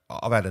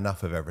 I've had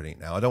enough of everything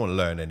now. I don't want to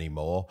learn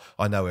anymore.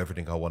 I know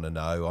everything I want to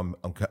know.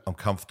 I'm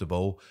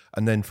comfortable.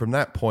 And then from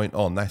that point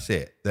on, that's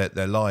it.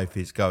 Their life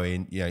is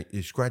going,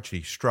 is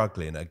gradually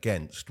struggling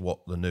against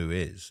what the new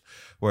is.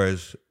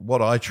 Whereas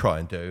what I try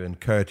and do, and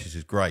Curtis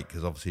is great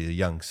because obviously a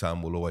young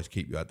son will always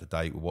keep you up to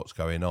date with what's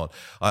going on.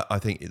 I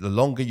think the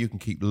longer you can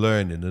keep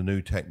learning the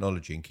new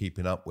technology and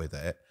keeping up with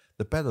it,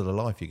 the better the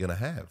life you're going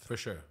to have. For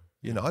sure.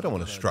 You know, I don't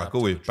want to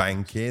struggle with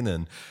banking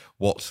and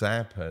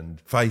WhatsApp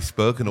and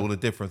Facebook and all the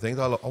different things.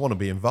 I want to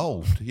be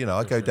involved. You know,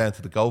 I go down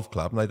to the golf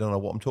club and they don't know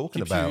what I'm talking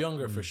Keeps about. you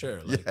younger for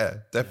sure. Like, Yeah,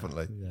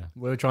 definitely. Yeah.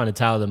 We were trying to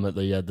tell them at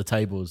the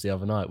tables the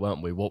other night,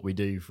 weren't we, what we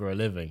do for a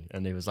living?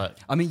 And he was like,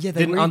 I mean, yeah, they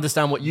didn't were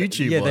understand what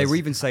YouTube Yeah, was. they were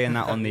even saying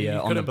that on the you on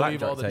the couldn't believe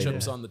blackjack all the table.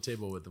 chips on the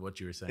table with what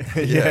you were saying.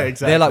 Yeah,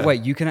 exactly. They're like,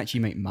 wait, you can actually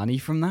make money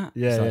from that?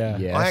 Yeah, It's like, yeah.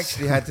 Yes. I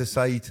actually had to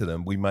say to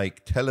them, we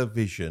make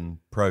television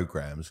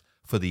programs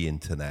for the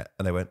internet.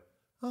 And they went,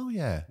 Oh,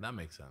 yeah. That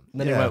makes sense. And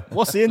then Yeah. he went,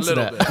 what's the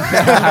internet?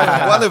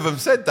 One of them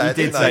said that.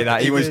 He did say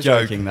that. He was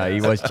joking, though. He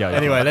was joking.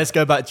 Anyway, let's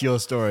go back to your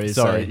story.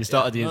 Sorry. So you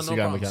started the No Instagram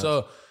problem. account.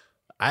 So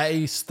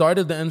I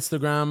started the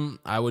Instagram.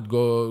 I would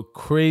go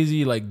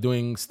crazy, like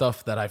doing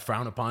stuff that I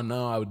frown upon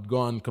now. I would go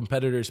on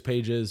competitors'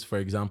 pages. For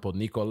example,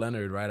 Nico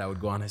Leonard, right? I would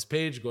go on his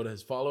page, go to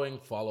his following,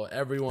 follow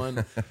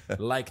everyone,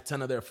 like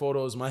 10 of their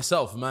photos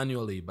myself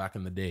manually back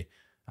in the day.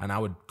 And I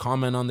would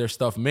comment on their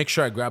stuff, make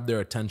sure I grabbed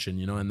their attention,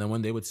 you know. And then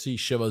when they would see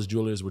Shiva's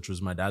Jewelers, which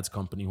was my dad's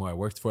company who I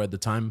worked for at the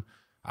time,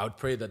 I would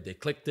pray that they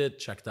clicked it,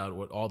 checked out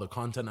what all the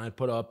content I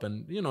put up.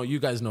 And, you know, you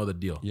guys know the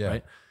deal,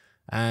 right?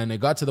 And it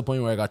got to the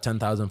point where I got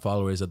 10,000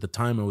 followers. At the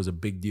time, it was a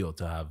big deal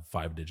to have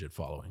 5-digit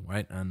following,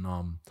 right?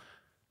 And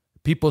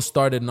people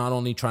started not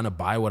only trying to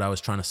buy what I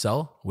was trying to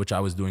sell, which I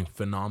was doing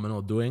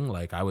phenomenal doing.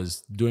 Like I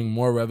was doing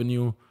more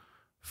revenue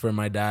for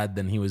my dad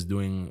than he was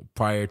doing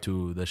prior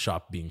to the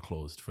shop being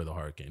closed for the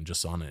hurricane,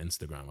 just on an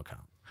Instagram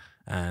account.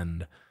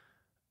 And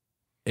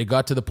it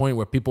got to the point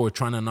where people were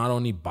trying to not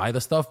only buy the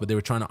stuff, but they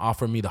were trying to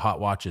offer me the hot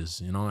watches,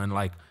 you know, and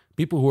like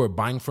people who were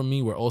buying from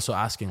me were also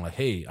asking like,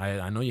 hey,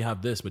 I know you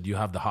have this, but do you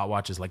have the hot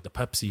watches like the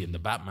Pepsi and the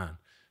Batman?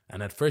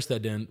 And at first I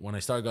didn't. When I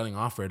started getting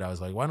offered, I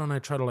was like, why don't I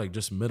try to like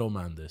just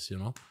middleman this, you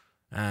know?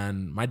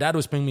 And my dad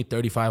was paying me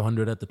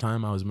 $3,500 at the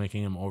time. I was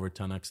making him over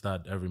 10x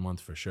that every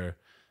month for sure.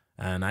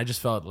 And I just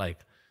felt like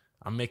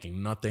I'm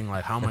making nothing.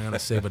 Like, how am I going to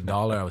save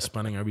 $1? I was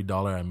spending every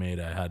dollar I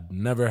made. I had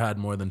never had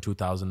more than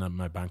 $2,000 at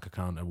my bank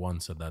account at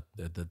once at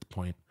that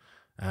point.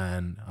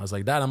 And I was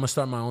like, Dad, I'm going to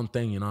start my own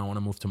thing. You know, I want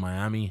to move to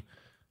Miami.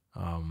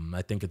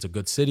 I think it's a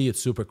good city.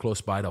 It's super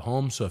close by to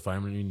home. So if I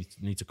really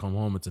need to come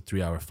home, it's a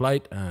 3-hour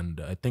flight.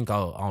 And I think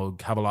I'll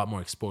have a lot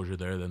more exposure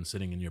there than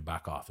sitting in your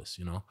back office,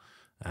 you know?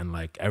 And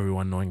like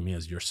everyone knowing me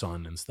as your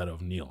son instead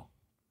of Neil.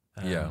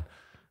 And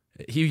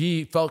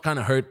he felt kind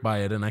of hurt by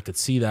it. And I could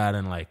see that.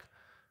 And like,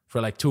 for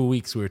like 2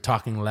 weeks, we were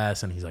talking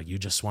less, and he's like, "You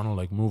just want to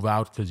like move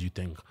out because you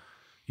think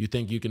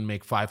you can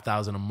make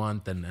 $5,000 a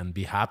month and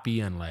be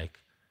happy, and like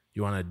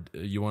you want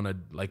to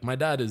like." My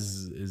dad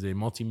is a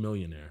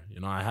multimillionaire, you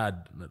know. I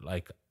had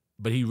like,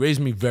 but he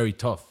raised me very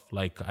tough.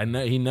 Like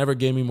he never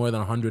gave me more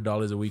than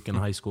 $100 a week in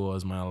high school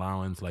as my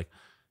allowance. Like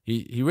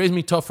he raised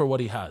me tough for what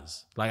he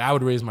has. Like I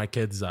would raise my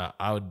kids,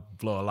 I would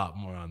blow a lot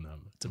more on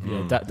them. To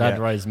be Dad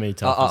raised me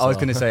tough. I was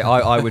going to say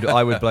I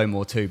would blow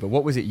more too. But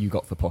what was it you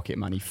got for pocket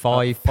money?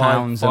 £5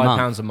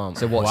 £5 a month.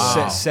 So what?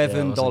 Wow.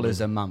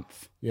 $7 a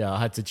month. Yeah, I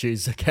had to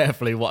choose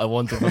carefully what I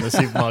wanted from the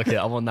supermarket.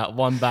 I want that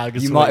one bag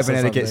of You might have been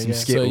sweets or able to get some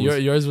something, Skittles. So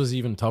yours was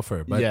even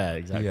tougher. But yeah,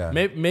 exactly. Yeah.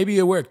 maybe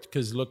it worked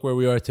because look where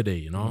we are today,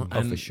 you know.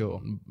 Oh, for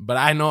sure. But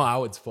I know I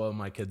would spoil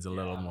my kids a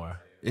little more.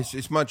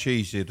 It's much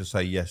easier to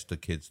say yes to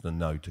kids than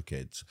no to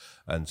kids.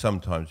 And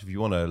sometimes if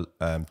you want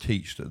to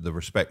teach the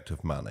respect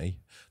of money,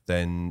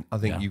 then I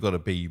think you've got to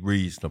be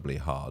reasonably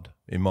hard,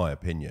 in my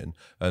opinion.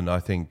 And I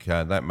think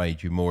that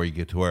made you more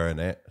eager to earn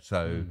it.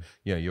 So,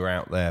 you know, you're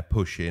out there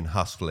pushing,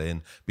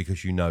 hustling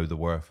because you know the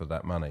worth of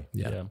that money.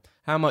 Yeah.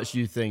 How much do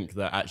you think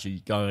that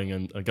actually going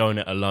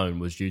it alone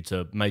was due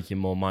to making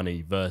more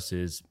money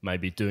versus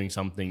maybe doing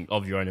something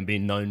of your own and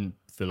being known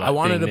for like I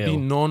wanted to being be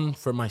Neil? known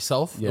for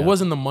myself. Yeah. It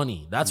wasn't the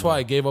money. That's why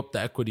I gave up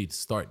the equity to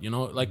start. You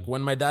know, like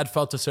when my dad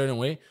felt a certain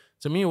way,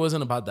 to me, it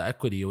wasn't about the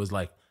equity. It was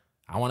like,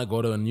 I want to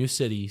go to a new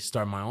city,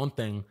 start my own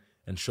thing,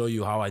 and show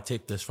you how I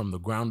take this from the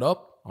ground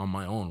up on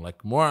my own.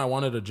 Like more, I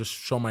wanted to just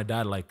show my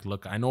dad, like,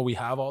 look, I know we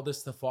have all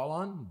this to fall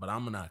on, but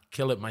I'm going to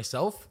kill it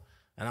myself.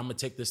 And I'm going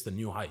to take this to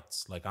new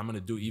heights. Like, I'm going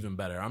to do even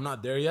better. I'm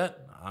not there yet.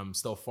 I'm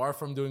still far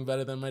from doing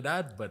better than my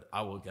dad, but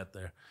I will get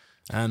there.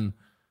 And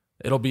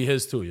it'll be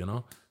his too, you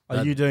know?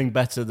 Are you doing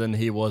better than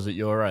he was at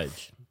your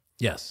age?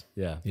 Yes.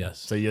 Yeah. Yes.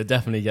 So you'll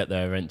definitely get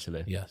there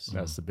eventually. Yes.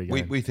 That's the big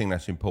We, aim. we think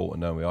that's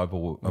important, don't we?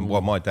 And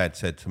what my dad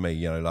said to me,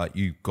 you know, like,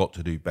 you've got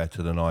to do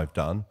better than I've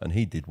done. And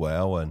he did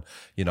well. And,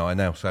 you know, I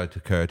now say to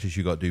Curtis,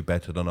 you've got to do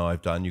better than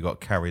I've done. You've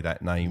got to carry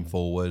that name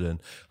forward. And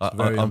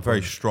I'm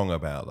very strong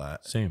about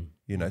that. Same.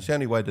 You know, it's the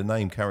only way the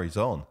name carries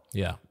on.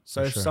 Yeah.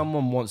 So if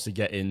someone wants to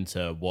get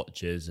into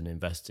watches and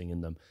investing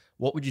in them,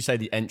 what would you say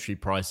the entry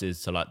price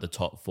is to like the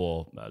top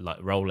four, like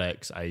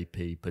Rolex,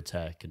 AP,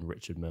 Patek, and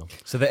Richard Mille?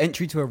 So the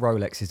entry to a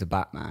Rolex is a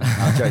Batman.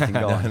 I'm joking.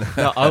 Go on.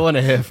 No, I want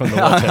to hear from the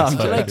watch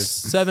expert. Like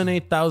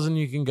 7,000-8,000,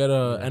 you can get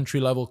a entry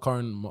level car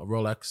in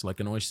Rolex,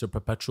 like an Oyster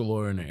Perpetual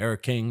or an Air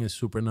King is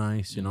super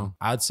nice. You know,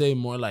 I'd say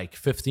more like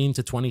 15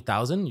 to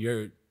 20,000.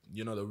 You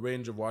know, the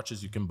range of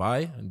watches you can buy,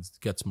 and it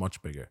gets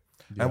much bigger.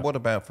 And what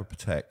about for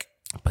Patek?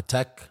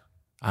 Patek,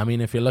 I mean,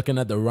 if you're looking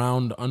at the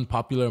round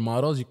unpopular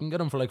models, you can get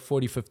them for like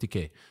 40,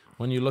 50K.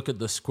 When you look at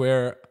the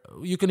square,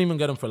 you can even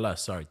get them for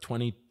less. Sorry,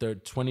 20 to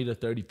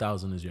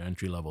 30,000 is your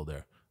entry level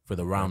there for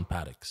the round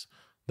Pateks.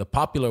 The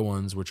popular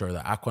ones, which are the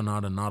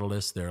Aquanaut and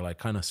Nautilus, they're like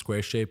kind of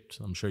square shaped.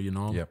 I'm sure you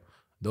know. Yep.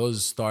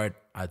 Those start,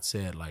 I'd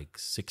say, at like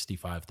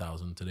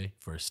 65,000 today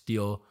for a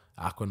steel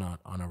Aquanaut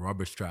on a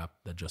rubber strap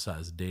that just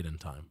has date and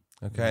time.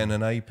 Okay, and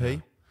an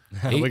AP?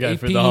 We're going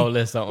through the whole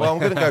list, aren't we? Well, I'm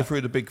going to go through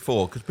the big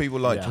four because people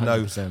like Yeah, to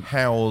know 100%.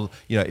 how,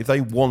 you know, if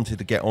they wanted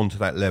to get onto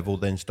that level,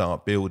 then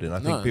start building. I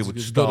think people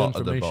it's start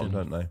good at the bottom,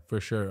 information, don't they?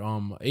 For sure.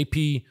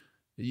 AP,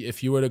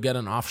 if you were to get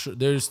an offshore,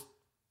 there's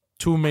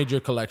two major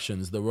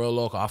collections: the Royal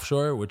Oak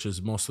Offshore, which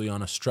is mostly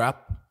on a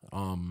strap.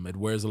 It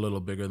wears a little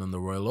bigger than the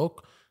Royal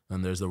Oak.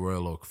 Then there's the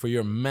Royal Oak. For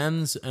your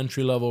men's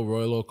entry level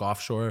Royal Oak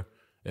Offshore,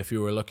 if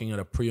you were looking at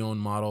a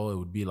pre-owned model, it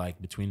would be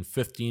like between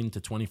 15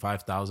 to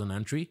 25,000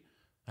 entry.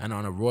 And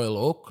on a Royal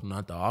Oak,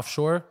 not the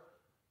offshore,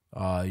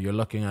 you're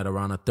looking at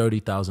around a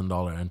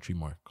 $30,000 entry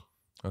mark.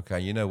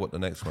 Okay, you know what the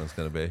next one's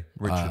going to be?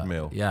 Richard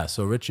Mille. Yeah,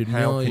 so Richard How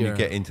Mille. can you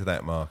get into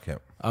that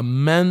market? A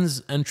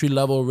men's entry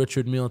level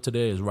Richard Mille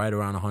today is right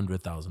around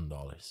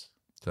 $100,000.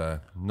 So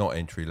not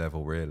entry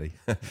level, really.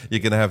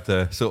 You're going to have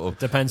to sort of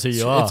Depends who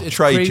you are. It's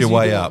trade crazy your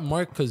way though, up.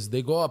 Mark, because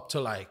they go up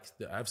to like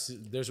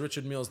there's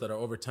Richard Milles that are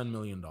over $10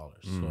 million.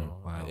 So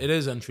it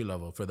is entry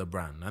level for the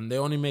brand, and they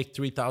only make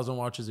 3,000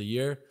 watches a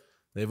year.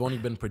 They've only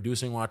been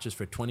producing watches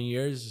for 20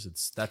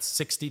 years. That's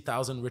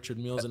 60,000 Richard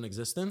Milles in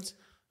existence.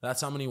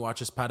 That's how many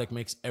watches Patek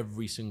makes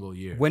every single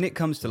year. When it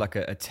comes to like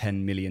a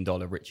 $10 million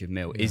Richard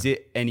Mille, is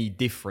it any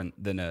different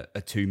than a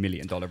 $2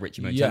 million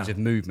Richard Mille in terms of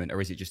movement,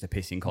 or is it just a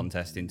pissing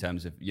contest in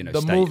terms of, you know,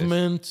 the status?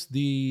 movement,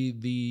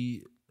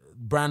 the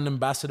brand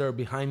ambassador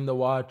behind the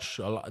watch?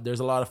 There's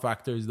a lot of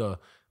factors.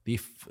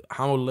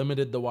 How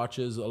limited the watch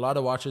is. A lot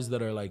of watches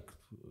that are like,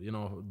 you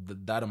know,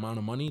 that amount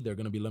of money, they're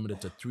going to be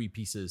limited to 3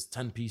 pieces,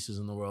 10 pieces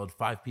in the world,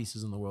 5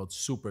 pieces in the world,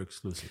 super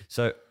exclusive.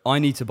 So I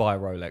need to buy a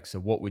Rolex. So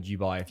what would you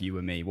buy if you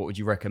were me? What would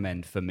you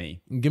recommend for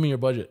me? Give me your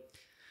budget.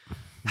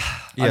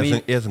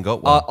 He hasn't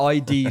got one.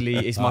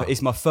 Ideally,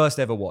 it's my first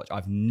ever watch.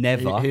 I've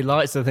never. He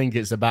likes to think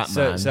it's a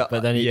Batman,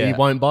 but then he yeah.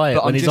 won't buy it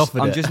But when he's offered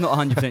it. I'm just not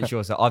 100%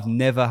 sure. So I've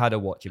never had a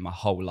watch in my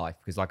whole life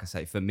because, like I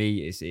say, for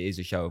me, it is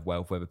a show of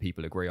wealth. Whether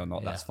people agree or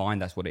not, that's fine.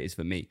 That's what it is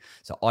for me.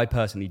 So I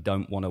personally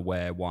don't want to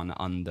wear one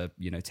under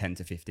 10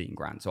 to 15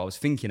 grand. So I was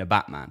thinking a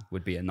Batman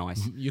would be a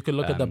nice. You could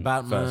look at the first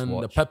Batman, the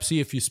watch.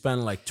 Pepsi if you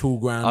spend like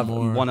 $2,000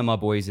 more. One of my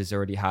boys has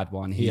already had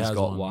one. He's has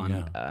got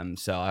one, one.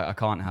 So I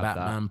can't have that.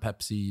 Batman,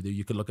 Pepsi.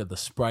 You could look at the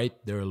Sprite.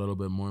 They're a little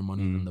bit more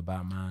money than the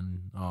Batman.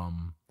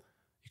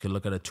 You could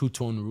look at a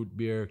two-tone root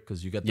beer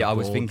because you get the Yeah, I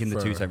was gold thinking the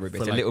for- two-tone root beer.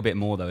 for It's a like- little bit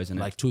more though, isn't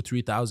it? like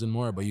 2,000-3,000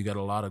 more, but you get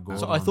a lot of gold.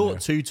 So I on thought there.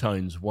 two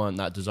tones weren't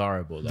that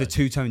desirable. Though. the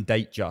two-tone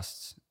date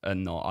justs are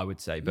not, I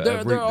would say, but a They're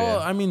root beer. all,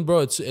 I mean, bro,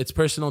 it's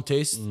personal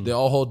taste. They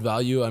all hold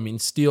value. I mean,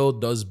 steel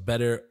does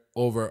better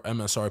over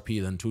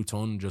MSRP than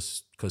two-tone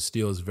just because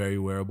steel is very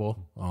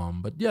wearable.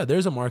 But yeah,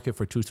 there's a market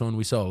for two-tone.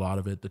 We sell a lot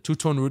of it. The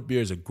two-tone root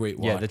beer is a great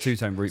watch. Yeah, the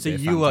two-tone root so beer.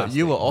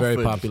 you were offered.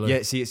 very popular.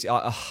 Yeah, see,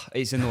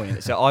 it's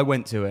annoying. So I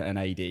went to an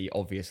AD,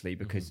 obviously,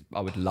 because I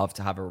would love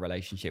to have a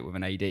relationship with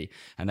an AD,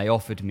 and they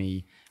offered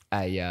me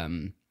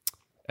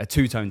a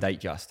two-tone date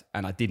just,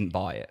 and I didn't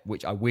buy it,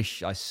 which I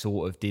wish I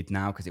sort of did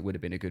now because it would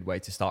have been a good way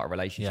to start a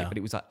relationship. Yeah. But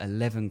it was like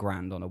 11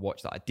 grand on a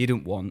watch that I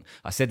didn't want.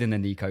 I said in the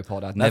Nico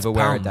pod, I'd That's never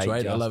wear pounds, a date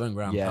right? just. 11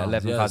 grand Yeah, pounds.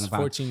 11,000 Yeah,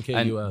 pounds. it's 14K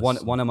and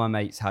US. one of my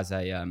mates has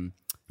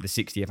the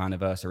 60th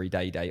anniversary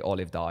day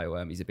olive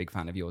dial. He's a big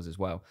fan of yours as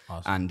well.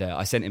 Awesome. And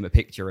I sent him a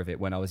picture of it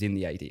when I was in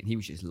the AD, and he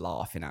was just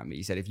laughing at me.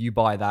 He said, "If you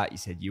buy that," he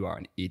said, "you are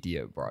an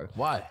idiot, bro."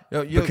 Why?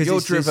 You're because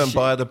it's driven just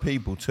by other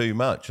people too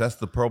much. That's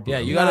the problem. Yeah,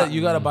 you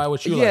gotta buy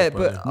what you Yeah, like.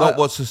 brother. but Not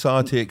what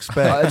society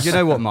expects. You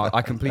know what, Mark?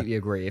 I completely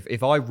agree.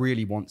 If I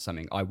really want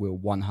something, I will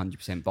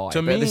 100% buy it.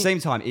 To But at the me- same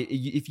time,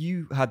 if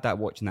you had that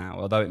watch now,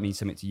 although it means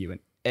something to you, and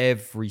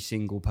every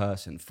single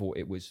person thought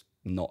it was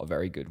not a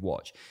very good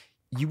watch,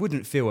 you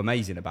wouldn't feel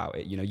amazing about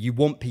it. You know, you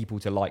want people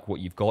to like what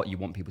you've got. You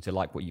want people to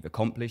like what you've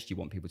accomplished. You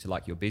want people to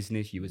like your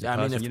business, you as a I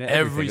person. mean, if you know, every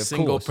everything, of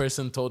single course.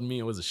 person told me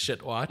it was a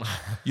shit watch,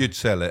 You'd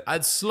sell it.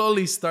 I'd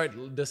slowly start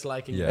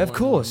disliking it. Of more.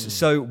 course.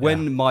 So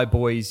when my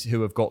boys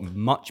who have got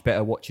much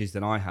better watches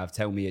than I have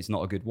tell me it's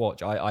not a good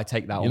watch, I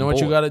take that on You know what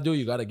board. you gotta do?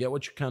 You gotta get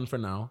what you can for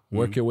now.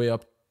 Work your way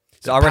up.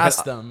 So I past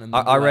reckon, them. And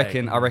I be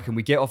like, reckon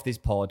we get off this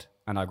pod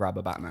and I grab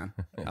a Batman.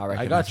 I reckon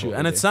I got that's you. what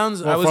And we'll it do.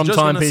 sounds. I Well, was from just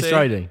gonna timepiece say,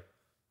 trading.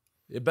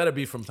 it better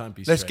be from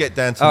timepiece. Let's trading. get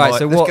down to All right,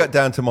 so let's what- get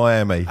down to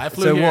Miami. I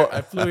flew So here. what-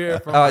 I flew here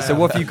from. All right, so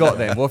what have you got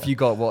then? What have you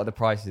got? What are the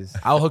prices?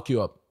 I'll hook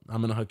you up.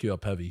 I'm gonna hook you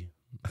up heavy.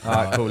 All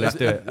right, cool. Let's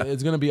do it.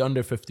 It's gonna be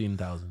under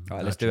 15,000. All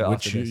right, let's do it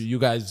Which after this. you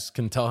guys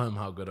can tell him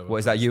how good of. What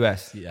is that,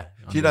 US? Yeah.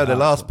 Do you know the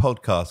last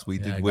podcast we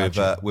I did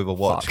got with a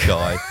watch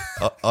guy?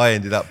 I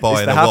ended up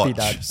buying the a happy watch,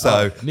 dad.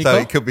 so Nico?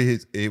 it could be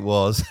his. It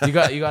was. You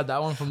got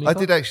that one from Nico? I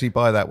did actually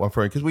buy that one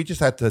for him because we just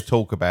had to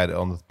talk about it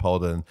on the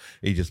pod, and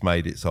he just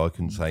made it, so I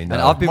couldn't say no.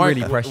 And I've been Mark,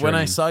 really pressuring when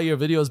I him. saw your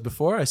videos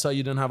before, I saw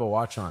you didn't have a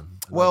watch on.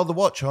 Well, the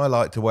watch I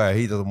like to wear,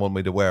 he doesn't want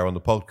me to wear on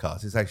the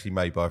podcast. It's actually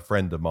made by a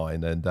friend of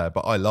mine, and but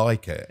I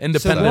like it. So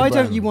Independent. why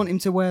brand. don't you want him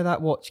to wear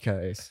that watch,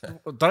 Curtis?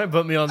 Well, don't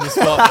put me on the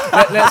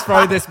spot. Let's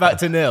throw this back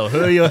to Neil.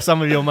 Who are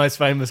some of your most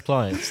famous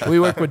clients? We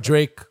work with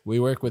Drake. We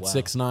work with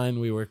 6ix9ine.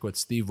 We work with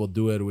Steve Will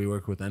Do It. We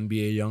work with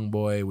NBA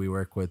YoungBoy. We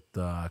work with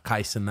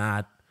Kai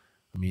Cenat.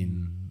 I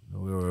mean,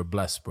 we were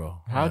blessed,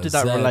 bro. How did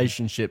that Zed,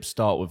 relationship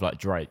start with like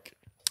Drake?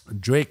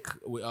 Drake.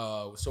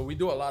 So we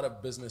do a lot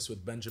of business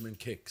with Benjamin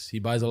Kicks. He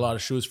buys a lot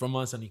of shoes from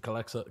us, and he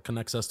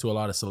connects us to a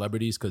lot of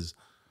celebrities because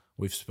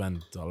We've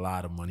spent a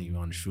lot of money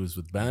on shoes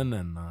with Ben,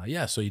 and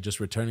so he's just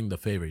returning the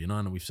favor,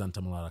 and we've sent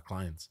him a lot of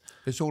clients.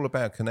 It's all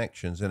about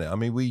connections, isn't it? I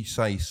mean, we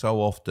say so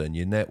often,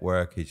 your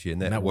network is your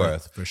net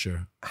worth. For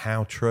sure.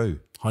 How true?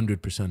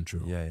 100%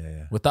 true.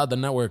 Yeah. Without the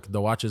network, the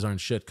watches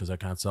aren't shit because I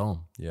can't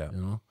sell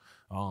them.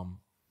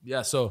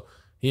 Yeah. So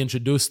he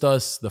introduced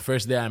us. The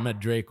first day I met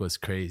Drake was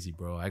crazy,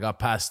 bro. I got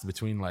passed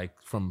between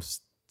from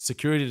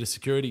security to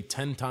security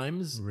 10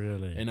 times.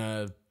 Really? In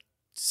a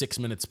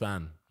 6-minute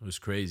span. It was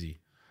crazy.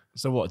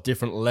 So what,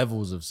 different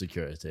levels of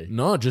security?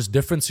 No, just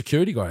different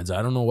security guards.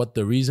 I don't know what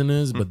the reason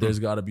is, but there's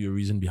got to be a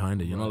reason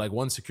behind it. Like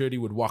one security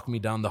would walk me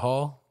down the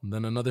hall,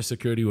 then another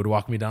security would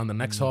walk me down the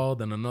next hall,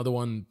 then another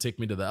one take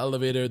me to the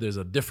elevator. There's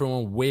a different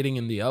one waiting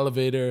in the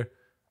elevator.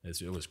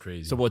 It was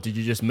crazy. So what, did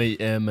you just meet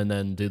him and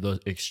then do the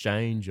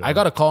exchange? Or? I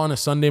got a call on a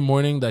Sunday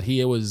morning that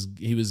he was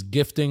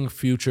gifting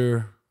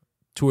Future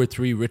 2 or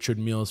 3 Richard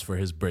meals for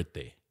his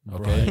birthday.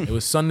 Okay, It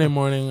was Sunday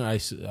morning.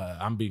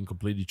 I'm being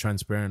completely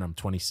transparent. I'm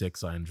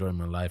 26. I enjoy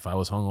my life. I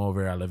was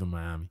hungover. I live in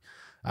Miami.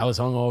 I was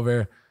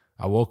hungover.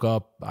 I woke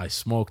up. I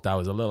smoked. I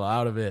was a little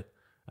out of it,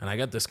 and I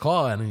get this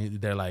call, and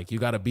they're like, "You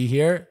got to be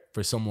here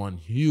for someone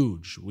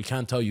huge. We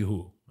can't tell you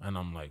who." And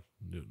I'm like,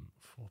 "Dude,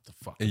 what the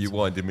fuck?" Are you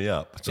winding me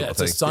up?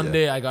 It's a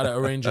Sunday. I got to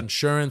arrange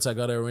insurance. I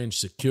got to arrange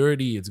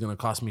security. It's going to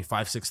cost me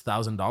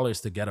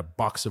 $5,000-$6,000 to get a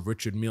box of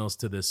Richard meals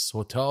to this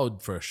hotel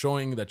for a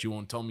showing that you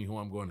won't tell me who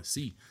I'm going to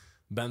see.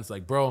 Ben's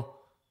like, bro,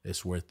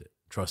 it's worth it.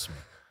 Trust me.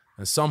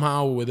 And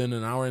somehow within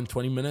an hour and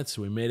 20 minutes,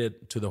 we made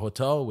it to the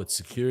hotel with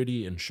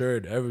security,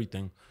 insured,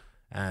 everything.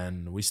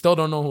 And we still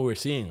don't know who we're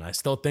seeing. I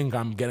still think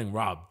I'm getting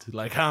robbed.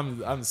 Like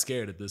I'm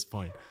scared at this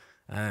point.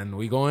 And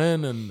we go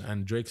in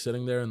and Drake's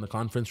sitting there in the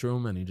conference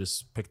room and he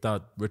just picked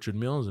out Richard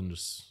Mills and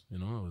just,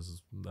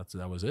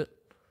 that was it.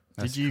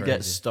 Did you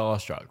get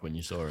starstruck when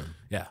you saw him?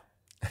 Yeah.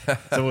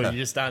 So what, you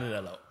just standing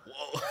there like,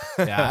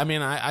 whoa. Yeah, I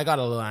mean, I got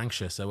a little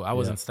anxious. I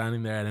wasn't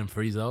standing there. I didn't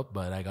freeze up,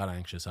 but I got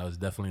anxious. I was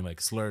definitely like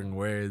slurring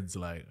words,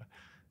 like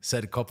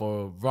said a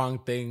couple of wrong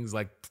things,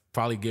 like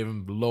probably gave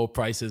him low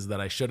prices that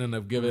I shouldn't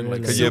have given.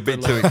 Like, Because you're a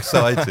bit too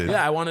excited.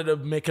 Yeah, I wanted to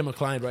make him a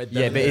client right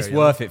there. Yeah, but it's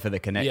worth it for the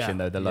connection,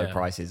 though, the low Yeah.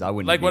 prices. I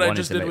wouldn't Like be what I wanting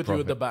just to did make with you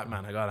with the profit.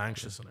 Batman. I got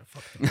anxious and I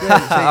fucked him.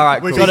 All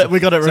right, We cool. got it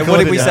recorded. So what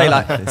did we say, now.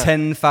 like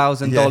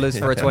 $10,000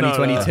 for a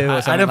 2022 or I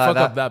something didn't like fuck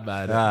that? up that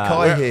bad.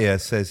 Kai here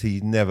says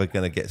he's never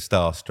going to get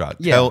starstruck.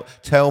 Yeah.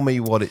 Tell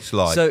me what it's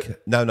like. So-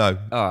 No.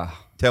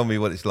 Ah. Tell me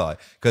what it's like.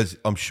 Because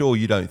I'm sure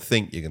you don't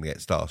think you're going to get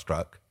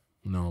starstruck.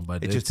 No,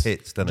 but It just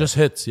hits, doesn't it? Just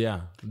hits,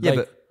 yeah. Yeah,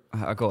 Like,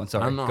 but go on,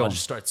 sorry. I don't know. Go I on.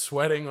 just start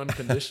sweating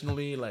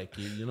unconditionally, like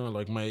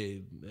like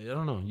I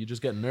don't know. You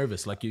just get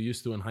nervous, like you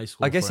used to in high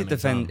school. I guess for it an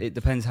exam.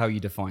 depends how you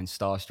define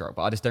starstruck,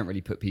 but I just don't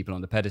really put people on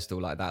the pedestal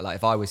like that. Like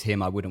if I was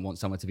him, I wouldn't want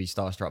someone to be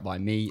starstruck by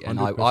me, and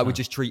I 100%. would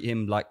just treat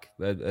him like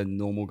a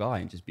normal guy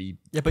and just be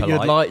Yeah, but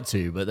polite. you'd like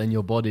to, but then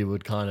your body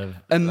would kind of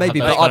And maybe,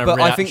 have those kind of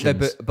I think that,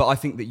 reactions. but I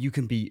think that you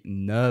can be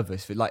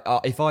nervous. For, like,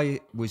 if I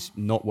was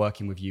not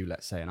working with you,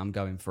 let's say, and I'm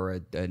going for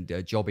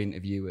a job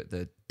interview at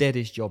the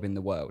deadest job in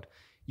the world,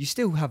 you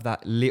still have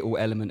that little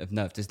element of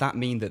nerve. Does that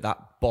mean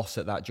that boss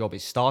at that job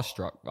is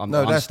starstruck?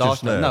 No, that's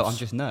just No, nerves. I'm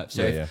just nervous.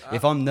 So Yeah,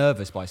 if I'm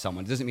nervous by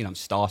someone, it doesn't mean I'm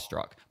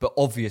starstruck. But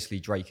obviously,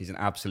 Drake is an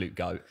absolute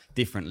goat.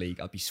 Different league.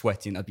 I'd be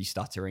sweating. I'd be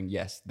stuttering.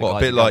 Yes. the Well, a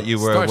guy's bit like you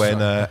were Starstruck.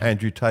 when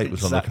Andrew Tate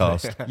was on the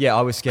cast. Yeah,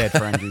 I was scared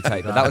for Andrew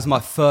Tate, but that was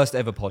my first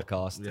ever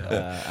podcast,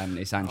 and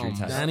it's Andrew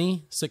Tate.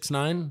 Danny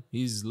 6'9",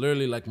 he's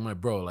literally like my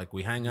bro. Like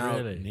we hang out,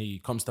 Really? and he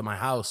comes to my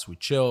house. We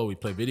chill. We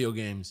play video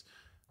games.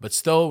 But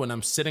still, when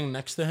I'm sitting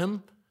next to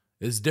him,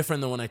 it's different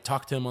than when I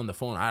talk to him on the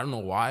phone. I don't know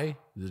why.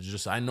 It's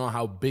just I know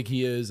how big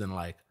he is and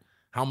like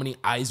how many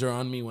eyes are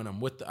on me when I'm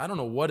with. I don't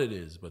know what it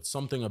is, but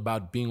something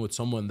about being with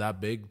someone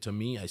that big to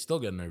me, I still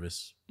get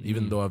nervous,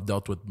 even though I've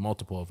dealt with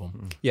multiple of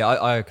them. Yeah,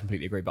 I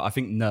completely agree. But I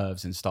think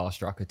nerves and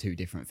starstruck are two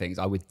different things.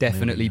 I would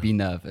definitely be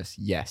nervous.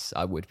 Yes,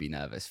 I would be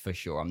nervous for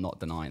sure. I'm not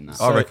denying that.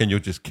 I reckon you'll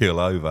just keel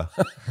over.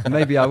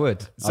 Maybe I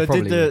would. So I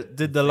probably would.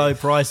 did the low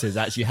prices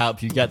actually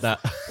help you get that?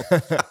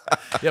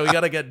 Yeah, we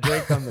gotta get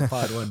Drake on the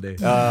pod one day.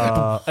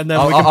 And then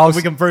I'll-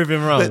 we can prove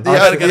him wrong.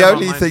 gotta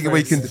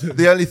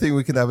The only thing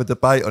we can have a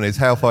debate on is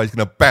how far he's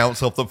going to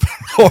bounce off the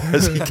floor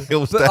as he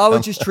kills But down. I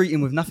would just treat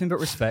him with nothing but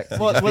respect.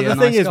 Well, Just be the a thing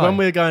nice is, guy. when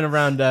we were going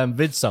around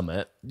Vid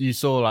Summit, you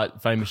saw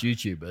like famous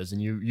YouTubers,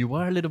 and you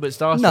were a little bit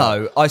starstruck.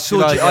 No, I saw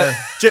Like,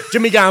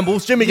 Jimmy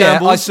Gambles. Jimmy Yeah,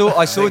 Gambles.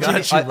 I saw Jimmy.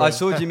 got you, bro. I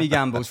saw Jimmy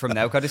Gambles from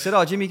Nelk. I just said,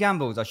 "Oh, Jimmy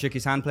Gambles." I shook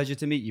his hand. Pleasure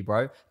to meet you,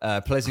 bro.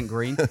 Pleasant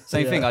Green.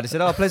 Same thing. I just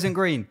said, "Oh, Pleasant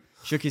Green."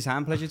 Shook his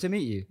hand. Pleasure to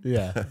meet you.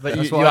 Yeah, but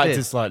That's you what I acted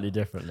did. slightly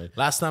differently.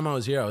 Last time I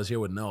was here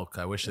with Nelk.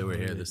 I wish they were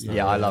here this time.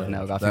 Yeah, I love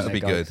Nelk. I think That'd be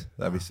they're good. goats.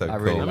 That'd be so I cool.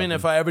 really I mean,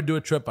 if I ever do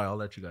a trip, I'll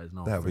let you guys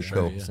know. That'd for be sure,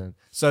 cool. Yeah.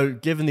 So,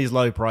 given these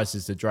low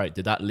prices to Drake,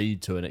 did that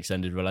lead to an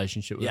extended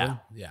relationship with him?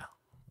 Yeah.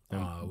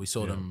 We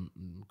sold him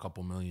a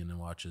couple million in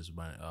watches,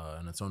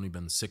 and it's only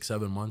been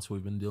 6-7 months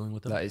we've been dealing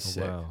with them. That is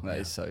sick. wow. That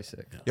is so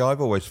sick. Yeah,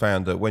 I've always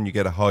found that when you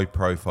get a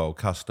high-profile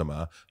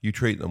customer, you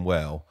treat them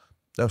well,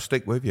 they'll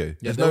stick with you.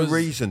 There's there no was-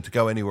 reason to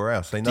go anywhere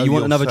else. They know you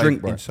want you're another safe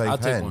drink, bro? in safe I'll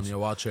take hands. one. Yeah,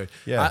 wild cherry.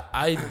 Yeah.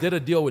 I did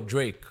a deal with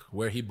Drake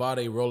where he bought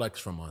a Rolex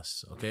from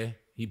us. Okay,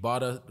 He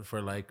bought it for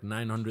like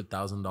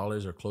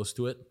 $900,000 or close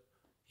to it.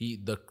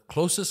 The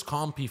closest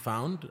comp he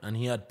found, and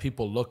he had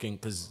people looking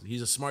because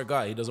he's a smart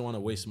guy. He doesn't want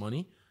to waste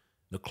money.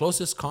 The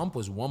closest comp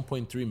was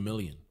 1.3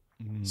 million.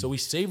 So we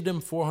saved him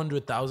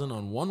 400,000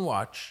 on one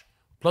watch.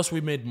 Plus we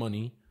made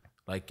money.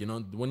 Like, you know,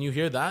 when you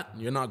hear that,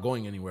 you're not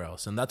going anywhere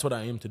else. And that's what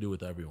I aim to do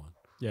with everyone.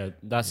 Yeah,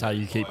 that's how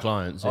you keep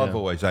clients. I've Yeah.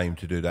 always aimed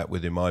to do that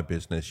within my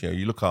business. You know,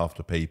 you look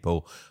after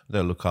people,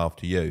 they'll look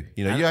after you.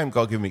 You know, you haven't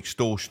got to give them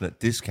extortionate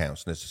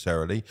discounts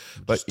necessarily,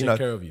 but Just you take know,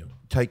 care of you.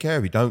 Take care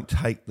of you. Don't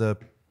take the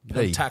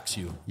Don't pee. tax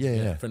you.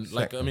 Yeah,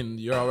 Like, I mean,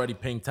 you're already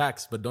paying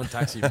tax, but don't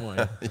tax you more.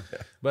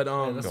 But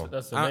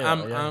that's the I'm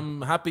nail, yeah.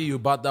 I'm happy you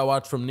bought that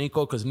watch from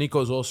Nico because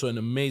Nico is also an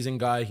amazing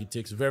guy. He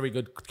takes very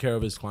good care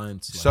of his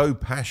clients. Like, So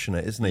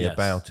passionate, isn't he, Yes,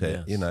 about it?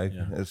 yes, You know,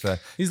 yeah. it's,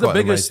 he's the quite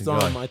an biggest,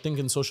 amazing guy. I think,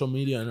 in social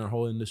media in our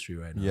whole industry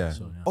right now. Yeah.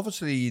 So, yeah.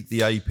 Obviously,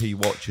 the AP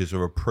watches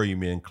are a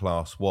premium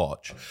class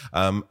watch,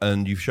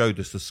 and you've showed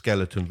us the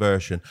skeleton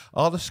version.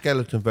 Are the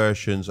skeleton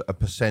versions a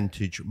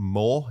percentage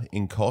more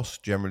in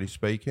cost, generally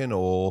speaking,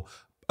 or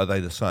are they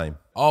the same?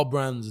 All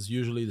brands,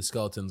 usually the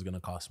skeleton's going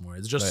to cost more.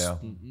 It's just They are.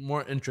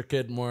 more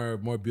intricate, more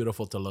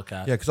beautiful to look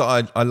at. Yeah, because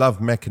I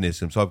love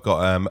mechanisms. I've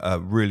got a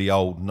really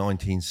old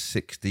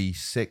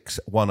 1966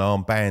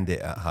 one-arm Bandit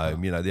at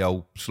home, you know, the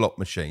old slot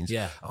machines.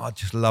 Yeah. I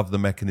just love the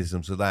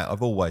mechanisms of that.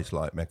 I've always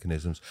liked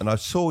mechanisms. And I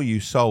saw you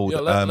sold... Yeah,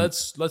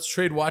 let's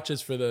trade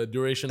watches for the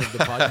duration of the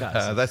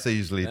podcast. that's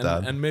easily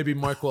done. And maybe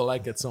Mark will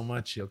like it so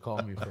much he'll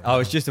call me for it. I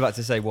was just about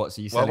to say, what?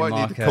 So you well, I selling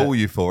won't need to Mark, call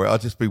you for it. I'll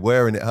just be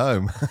wearing it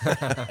home.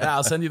 Yeah,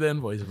 I'll send you the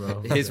invoice,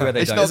 bro. Here's where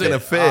they It's don't not sit. going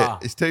to fit. Ah.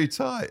 It's too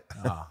tight.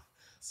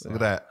 Look at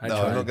that. No, tried.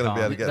 I'm not going to be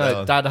able to get No, that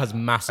on. Dad has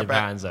massive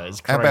hands though. It's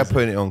How crazy. about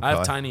putting it on, I have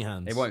Kai? tiny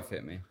hands. It won't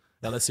fit me.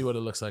 Now let's see what it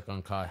looks like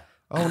on Kai.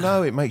 Oh,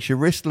 no, it makes your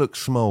wrist look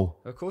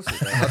small. Of course it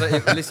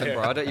does. Listen,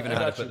 bro, I don't even know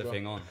how to got you, put the bro.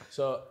 thing on.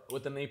 So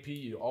with an AP,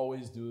 you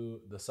always do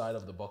the side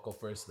of the buckle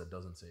first that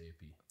doesn't say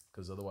AP,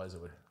 because otherwise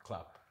it would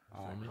clap.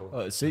 You feel me? Oh,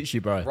 it suits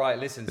you, bro. Right,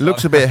 listen. It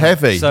looks a bit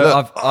heavy. So Look,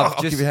 I've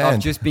I'll give you a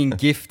hand. just been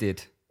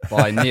gifted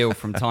by Neil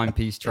from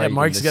Timepiece Yeah, Trading.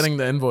 Mark's this- getting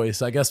the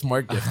invoice. I guess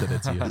Mark gifted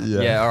it to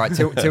you. Yeah, all right.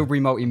 Tilbury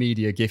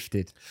Multimedia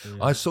gifted.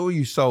 I saw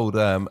you sold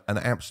an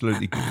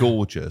absolutely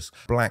gorgeous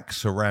black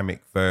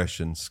ceramic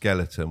version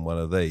skeleton, one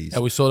of these. Yeah,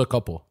 we sold a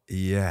couple.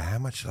 Yeah, how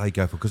much do they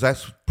go for? Because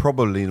that's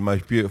probably the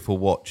most beautiful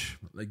watch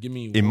Like, give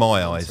me in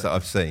my one eyes second. that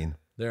I've seen.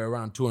 They're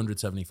around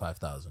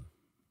 275,000.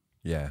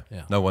 Yeah.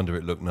 Yeah. No wonder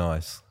it looked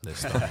nice.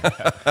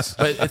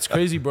 But it's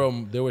crazy,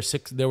 bro. There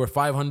were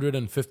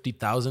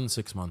 550,000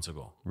 6 months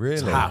ago. It's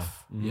Really?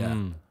 half. Yeah,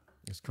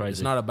 It's crazy.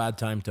 it's not a bad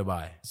time to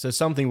buy. So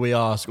something we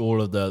ask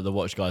all of the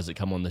watch guys that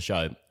come on the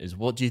show is,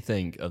 what do you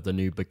think of the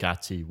new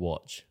Bugatti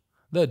watch?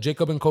 The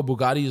Jacob & Co.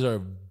 Bugattis are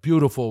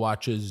beautiful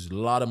watches. A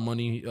lot of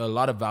money, a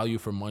lot of value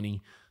for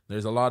money.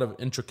 There's a lot of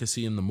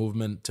intricacy in the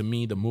movement. To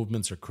me, the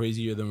movements are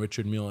crazier than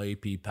Richard Mille,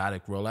 AP,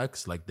 Patek,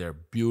 Rolex. Like, they're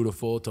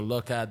beautiful to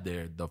look at.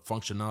 The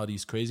functionality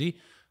is crazy.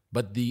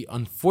 But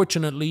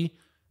unfortunately,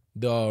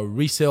 the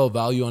resale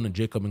value on a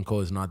Jacob & Co.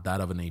 is not that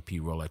of an AP,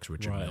 Rolex,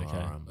 Richard Mille.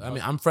 okay. I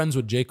mean, I'm friends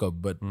with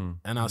Jacob, but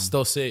and I'll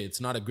still say it's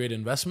not a great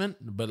investment.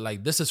 But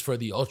like, this is for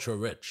the ultra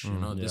rich. You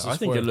know, this is I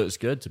think for, it looks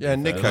good. To Yeah,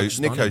 be fair. Nico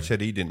stunning.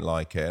 said he didn't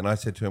like it. And I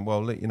said to him,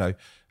 well, you know,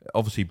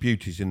 obviously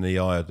beauty's in the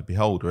eye of the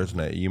beholder, isn't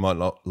it? You might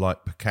not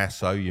like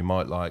Picasso, you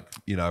might like,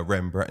 you know,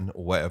 Rembrandt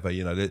or whatever.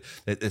 You know,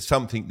 there's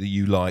something that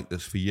you like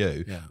that's for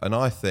you. Yeah. And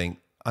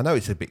I know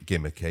it's a bit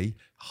gimmicky.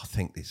 I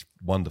think it's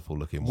wonderful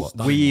looking watch.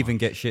 We even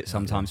get shit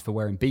sometimes for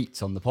wearing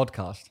Beats on the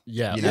podcast.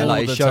 Yeah, you know, all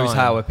like the it shows time.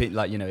 how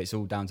like, you know, it's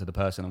all down to the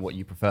person and what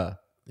you prefer.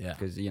 Yeah,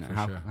 because you know for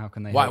how sure. how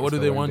can they? Why? hate What us do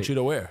for they wearing want Beats? you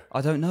to wear?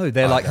 I don't know.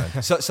 They're like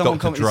someone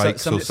Dr.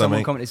 Drake's or someone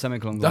something. commented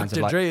something along the lines of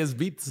Dr. like, Dre is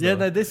Beats. Yeah,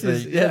 though. no, this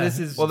is this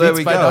is. Well, there Beats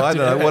we by go. I Dr.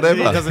 don't know, Dre. whatever.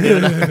 He doesn't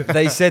even know.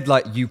 they said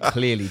like you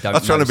clearly don't. I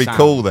was trying to be know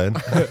cool sound.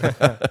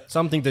 then.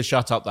 Something to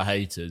shut up the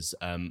haters.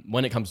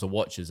 When it comes to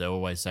watches, they're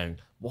always saying,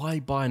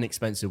 "Why buy an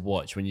expensive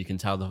watch when you can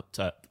tell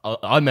the?"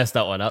 I messed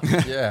that one up.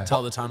 Yeah.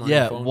 Tell the time on your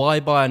Yeah, phone. why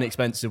buy an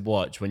expensive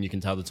watch when you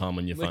can tell the time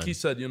on your Like phone? he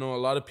said, you know, a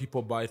lot of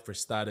people buy it for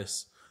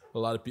status. A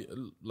lot of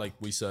people, like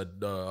we said,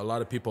 a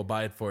lot of people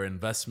buy it for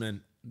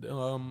investment.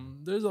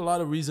 There's a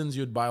lot of reasons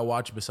you'd buy a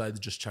watch besides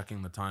just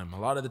checking the time. A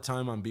lot of the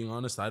time, I'm being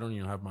honest, I don't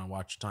even have my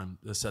watch time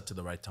set to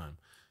the right time.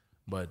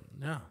 But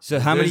yeah. So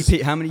how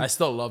many I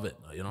still love it.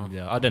 You know.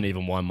 Yeah, I don't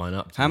even wind mine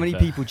up. to How be many fair.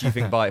 people do you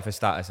think buy it for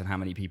status, and how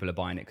many people are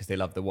buying it because they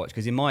love the watch?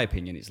 Because in my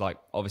opinion, it's like,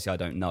 obviously I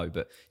don't know,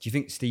 but do you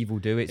think Steve will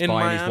do it? It's In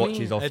buying Miami, his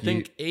watches off I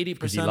think you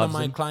because he 80% of loves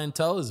my them?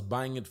 clientele is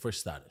buying it for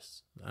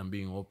status. I'm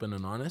being open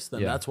and honest,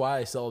 and Yeah. that's why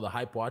I sell the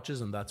hype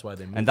watches, and that's why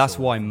they move. And that's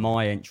so why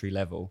my entry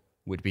level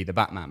would be the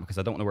Batman, because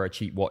I don't want to wear a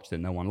cheap watch that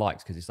no one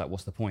likes, because it's like,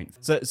 what's the point?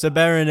 So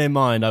bearing in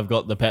mind, I've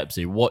got the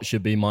Pepsi. What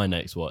should be my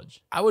next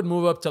watch? I would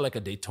move up to like a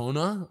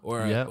Daytona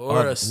or Yeah.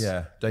 a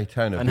Yeah,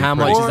 Daytona. And how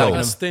much is or that like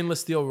gonna- a stainless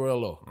steel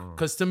Royal Oak.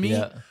 Because to me,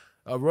 Yeah.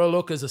 A Royal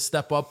Oak is a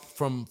step up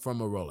from a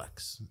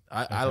Rolex.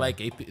 I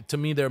like AP. To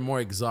me, they're more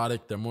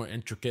exotic. They're more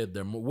intricate.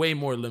 They're way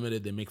more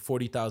limited. They make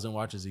 40,000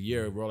 watches a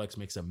year. Rolex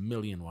makes 1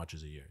 million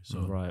watches a year. So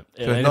Right.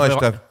 So it's nice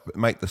to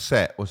make the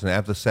set, wasn't it?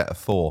 Have the set of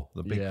 4,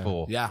 the big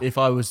 4. yeah, If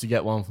I was to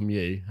get one from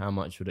you, how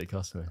much would it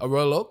cost me? a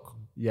Royal Oak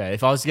Yeah,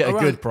 if I was to get a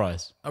Around- good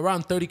price.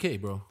 around 30K,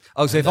 bro.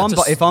 Oh, so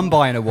That's if I'm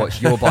buying a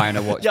watch, you're buying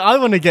a watch. Yeah, I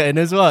want to get in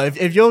as well.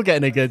 If you're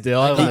getting a good deal,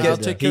 I I'll want to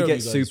take get care in. He of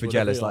gets you guys, super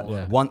whatever jealous. you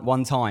Like want.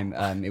 one time,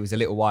 it was a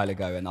little while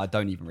ago, and I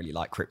don't even really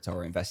like crypto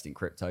or invest in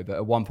crypto. But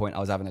at one point, I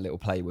was having a little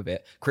play with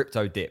it.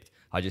 Crypto dipped.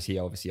 He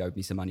obviously owed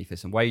me some money for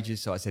some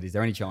wages, so I said, "Is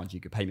there any chance you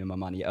could pay me my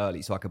money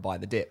early so I could buy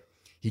the dip?"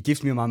 He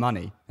gives me my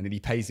money, and then he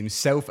pays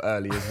himself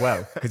early as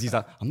well because he's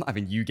like, "I'm not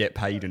having you get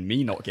paid and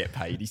me not get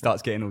paid." He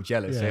starts getting all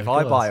jealous. So Yeah, if of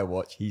I course. buy a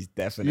watch, he's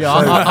definitely Yeah,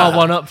 I'll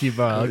one up you,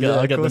 bro. I'll get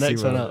of the course he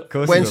next will. one Of up.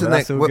 course he When's will, the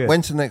that's next? all good.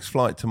 When's the next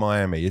flight to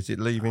Miami? Is it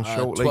leaving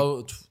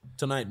shortly?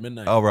 Tonight,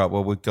 midnight. Oh right,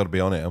 well we've got to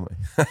be on it, haven't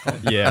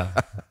we? Yeah.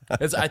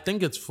 I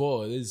think it's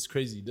full. It is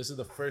crazy. This is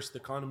the first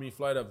economy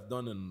flight I've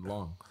done in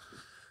long.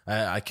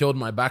 I killed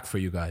my back for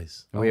you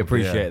guys. We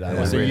appreciate that.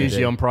 So We really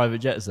usually do. on private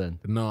jets then?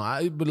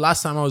 No, but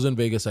last time I was in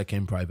Vegas, I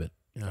came private.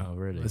 Yeah. Oh,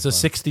 really? It's a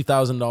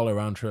 $60,000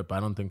 round trip. I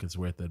don't think it's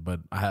worth it, but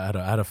I had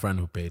a friend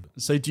who paid.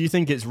 So do you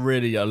think it's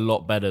really a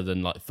lot better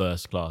than like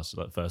first class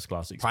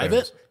experience?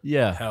 Private?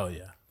 Yeah. Hell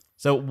yeah.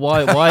 So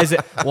why is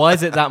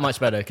it that much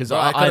better? Because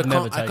I've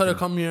never I could have taken.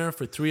 come here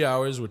for 3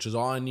 hours, which is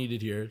all I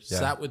needed here,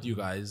 sat with you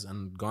guys,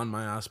 and gone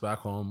my ass back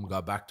home,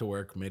 got back to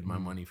work, made my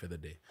money for the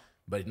day.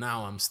 But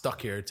now I'm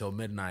stuck here till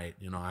midnight.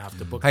 You know, I have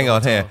to book. Hang a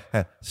on hotel.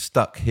 here,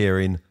 stuck here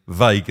in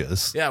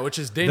Vegas. Yeah, which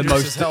is the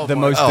dangerous as hell.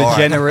 most boy.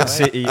 degenerate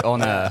city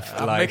on earth.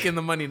 I'm Like, making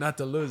the money not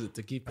to lose it,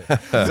 to keep it.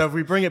 So if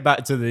we bring it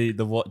back to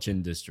the watch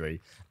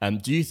industry,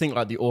 do you think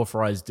like the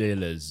authorized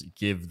dealers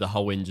give the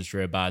whole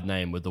industry a bad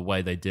name with the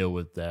way they deal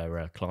with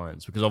their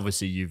clients? Because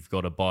obviously you've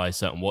got to buy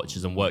certain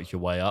watches and work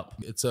your way up.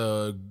 It's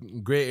a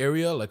gray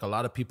area. Like a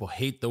lot of people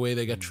hate the way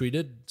they get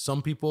treated.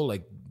 Some people,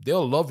 like,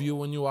 they'll love you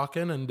when you walk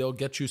in and they'll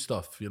get you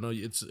stuff. You know,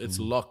 it's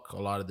luck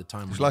a lot of the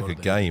time. It's like a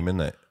game, isn't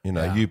it? You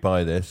know, Yeah. you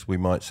buy this, we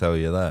might sell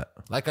you that.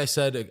 Like I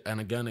said,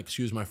 and again,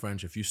 excuse my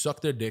French, if you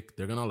suck their dick,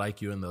 they're gonna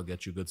like you and they'll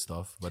get you good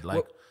stuff. But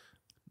like,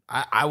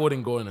 I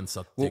wouldn't go in and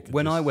suck dick.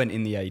 when I went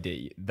in the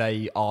AD,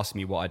 they asked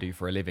me what I do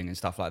for a living and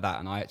stuff like that.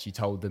 And I actually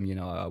told them, you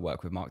know, I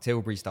work with Mark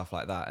Tilbury, stuff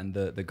like that. And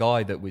the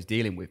guy that was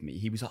dealing with me,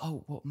 he was like,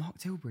 "Oh, what, Mark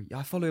Tilbury?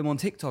 I follow him on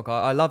TikTok.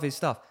 I love his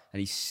stuff." And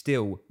he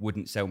still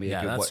wouldn't sell me Yeah,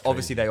 a good that's watch. crazy.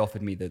 Obviously, they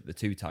offered me the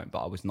two-tone,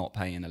 but I was not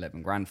paying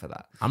 11 grand for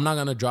that. I'm not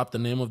gonna drop the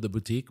name of the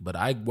boutique, but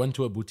I went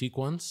to a boutique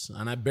once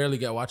and I barely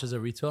get watches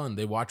at retail, and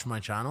they watch my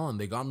channel and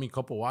they got me a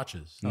couple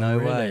watches. No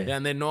way. Yeah,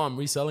 and they know I'm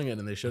reselling it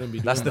and they shouldn't be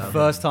doing That's the that.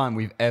 first time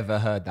we've ever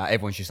heard that.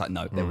 Everyone's just like,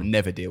 "No, they will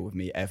never deal with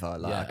me ever."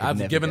 Like, I Yeah, could I've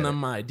never given get them it.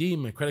 my ID,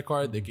 my credit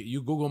card.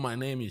 You Google my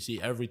name, you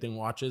see everything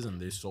watches,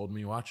 and they sold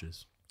me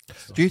watches.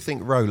 Do you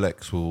think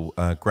Rolex will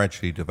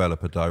gradually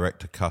develop a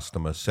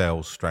direct-to-customer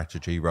sales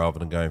strategy rather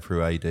than going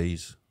through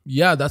ADs?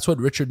 Yeah, that's what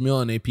Richard Mille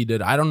and AP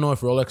did. I don't know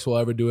if Rolex will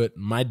ever do it.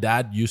 My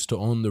dad used to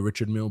own the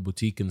Richard Mille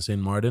boutique in St.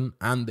 Martin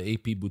and the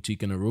AP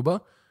boutique in Aruba.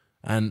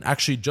 And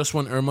actually, just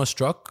when Irma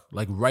struck,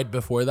 like right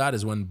before that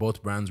is when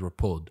both brands were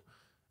pulled.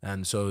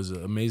 And so it was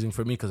amazing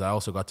for me because I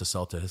also got to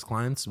sell to his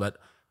clients. But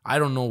I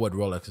don't know what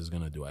Rolex is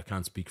going to do. I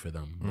can't speak for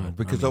them. But,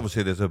 Because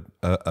obviously there's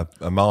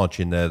a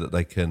margin there that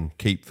they can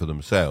keep for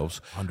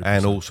themselves,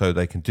 and also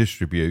they can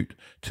distribute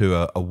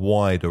to a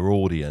wider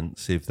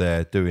audience if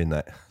they're doing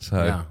that. So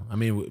yeah, I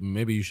mean,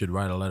 maybe you should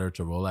write a letter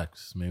to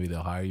Rolex. Maybe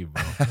they'll hire you,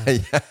 bro.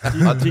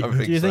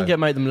 Do you think it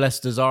made them less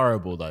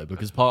desirable though?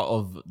 Because part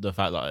of the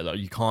fact that like,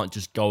 you can't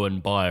just go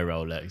and buy a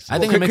Rolex. I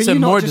think Can it makes you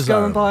them not more just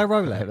desirable. go and buy a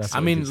Rolex? I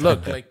mean,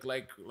 look,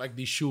 like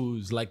these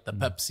shoes, like the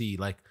Pepsi,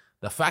 like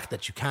the fact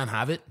that you can't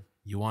have it,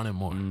 you want it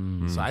more.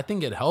 So I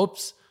think it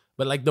helps.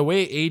 But like the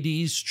way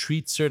ADs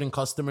treat certain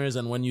customers,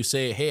 and when you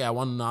say, "Hey, I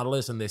want a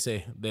Nautilus," and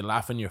they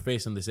laugh in your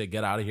face and they say,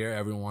 "Get out of here!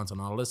 Everyone wants a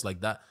Nautilus,"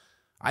 like that.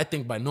 I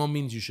think by no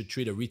means you should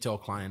treat a retail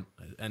client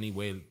any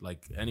way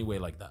like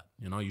that.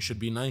 You know, you should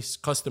be nice.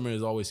 Customer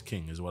is always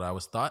king, is what I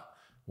was taught,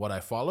 what I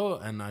follow,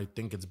 and I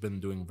think it's been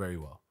doing very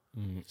well.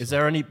 Is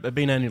there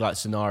been any like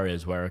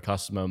scenarios where a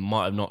customer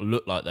might have not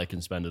looked like they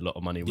can spend a lot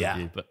of money with Yeah.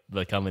 you, but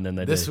they come in and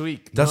they This do?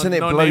 week, Doesn't it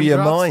blow name your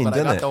drops, mind, but I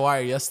doesn't got it? the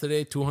wire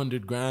yesterday,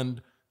 200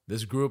 grand.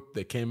 This group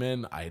that came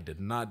in, I did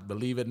not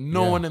believe it.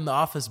 No one in the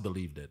office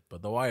believed it,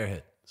 but the wire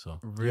hit. So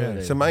Really?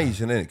 It's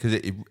amazing, isn't it? Because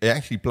it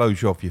actually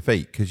blows you off your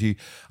feet. Because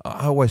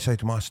I always say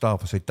to my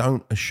staff, I say,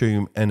 don't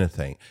assume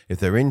anything. If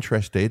they're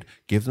interested,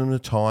 give them the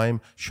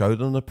time, show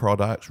them the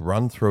products,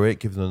 run through it,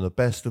 give them the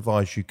best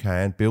advice you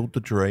can, build the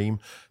dream.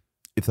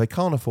 If they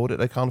can't afford it,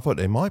 they can't afford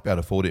it. They might be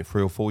able to afford it in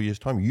 3 or 4 years'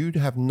 time. You'd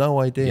have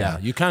no idea. yeah,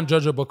 you can't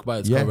judge a book by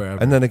its Yeah. cover.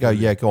 And then they go,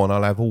 yeah, go on,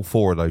 I'll have all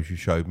 4 of those you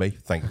showed me.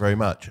 Thank you very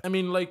much. I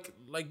mean, like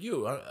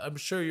you, I'm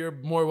sure you're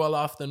more well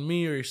off than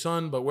me or your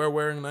son, but we're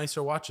wearing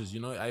nicer watches. You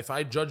know, if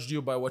I judged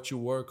you by what you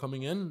wore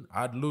coming in,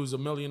 I'd lose a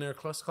millionaire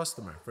plus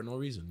customer for no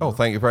reason. Oh,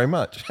 thank you very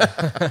much.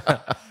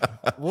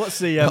 What's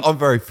the I'm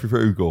very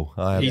frugal.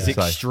 I have He's to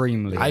say.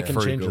 extremely. I can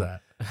change frugal.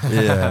 that.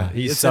 Yeah.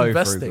 He's It's so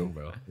investing,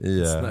 frugal. bro.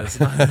 Yeah. It's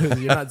not,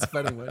 you're not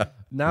spending money.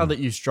 Now that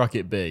you've struck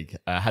it big,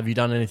 have you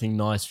done anything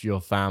nice for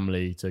your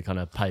family to kind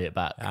of pay it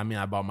back? I mean,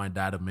 I bought my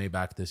dad a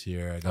Maybach this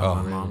year. I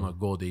got my mom a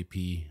Gold AP.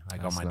 I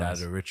got my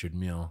dad a Richard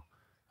Mille.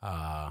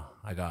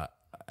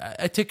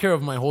 I take care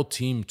of my whole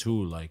team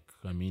too. Like,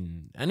 I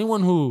mean,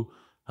 anyone who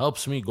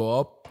helps me go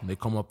up, they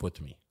come up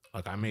with me.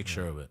 Like, I make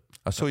sure of it.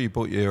 I saw you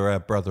bought your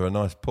brother a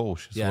nice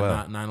Porsche as Yeah, well.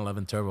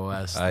 911 Turbo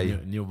S,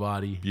 new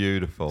body.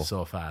 Beautiful.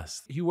 So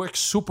fast. He works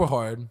super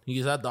hard.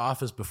 He's at the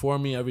office before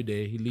me every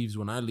day. He leaves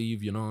when I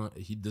leave. You know,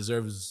 he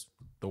deserves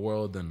the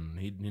world, and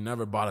he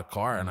never bought a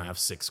car, and I have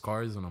 6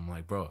 cars, and I'm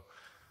like, bro,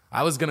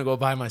 I was gonna go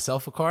buy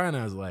myself a car, and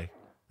I was like,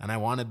 and I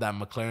wanted that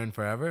McLaren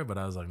forever, but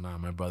I was like, nah,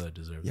 my brother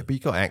deserves Yeah, it. but you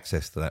got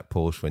access to that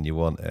Porsche when you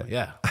want it.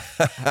 Yeah.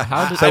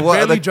 How I what are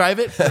barely the- drive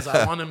it because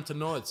I want him to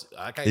know it's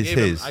like It's gave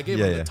his. him. I gave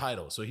Yeah, him yeah. the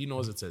title, so he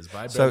knows it's his. But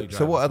I So, barely drive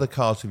so what it. other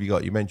cars have you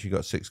got? You mentioned you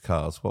got 6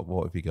 cars.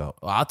 What have you got?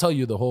 Well, I'll tell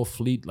you the whole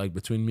fleet, like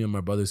between me and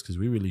my brothers, because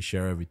we really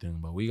share everything.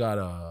 But we got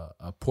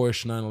a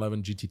Porsche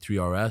 911 GT3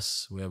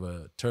 RS. We have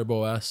a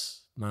Turbo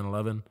S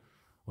 911.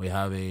 We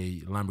have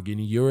a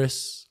Lamborghini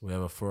Urus. We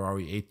have a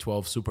Ferrari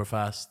 812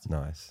 Superfast.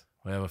 Nice.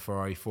 We have a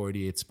Ferrari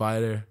 488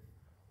 Spider.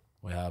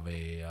 We have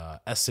a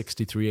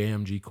S63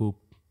 AMG Coupe.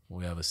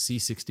 We have a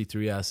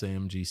C63S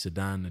AMG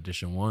Sedan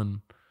Edition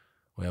 1.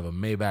 We have a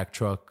Maybach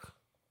truck.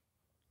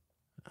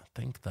 I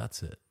think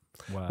that's it.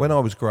 When I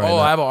was growing Oh,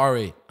 I up, have a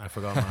R8. I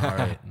forgot my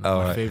R8.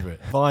 My right. favorite.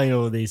 Buying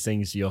all these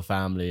things to your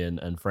family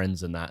and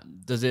friends and that,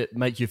 does it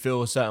make you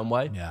feel a certain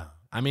way? Yeah.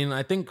 I mean,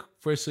 I think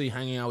firstly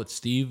hanging out with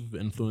Steve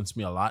influenced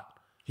me a lot.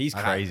 He's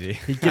crazy.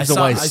 He gives I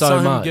away saw so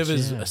him much. give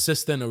his Yeah.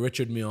 assistant a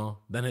Richard Mille,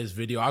 then his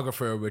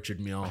videographer a Richard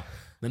Mille,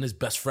 then his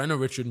best friend a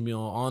Richard Mille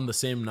on the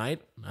same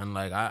night. And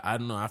like, I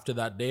don't know, after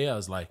that day, I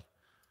was like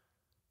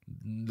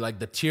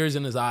the tears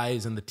in his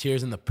eyes and the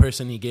tears in the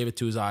person he gave it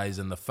to his eyes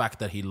and the fact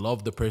that he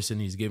loved the person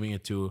he's giving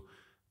it to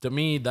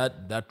me,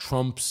 that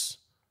trumps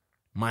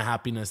my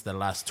happiness that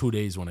lasts 2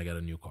 days when I get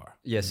a new car.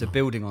 Yeah, so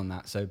building on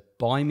that. So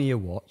buy me a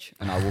watch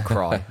and I will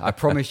cry. I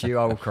promise you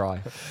I will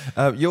cry.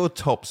 your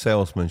top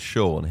salesman,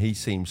 Sean, he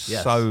seems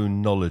Yes. so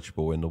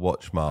knowledgeable in the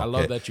watch market. I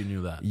love that you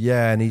knew that.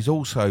 Yeah, and he's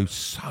also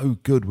so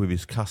good with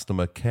his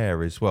customer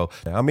care as well.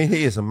 I mean,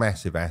 he is a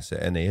massive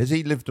asset, isn't he? Has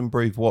he lived and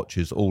breathed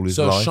watches all his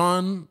So life?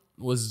 Sean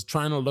was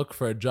trying to look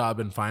for a job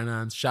in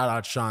finance. Shout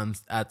out Sean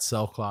at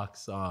Cell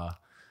Clocks.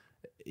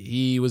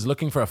 He was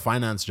looking for a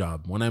finance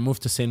job. When I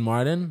moved to St.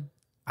 Martin,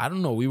 I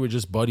don't know, we were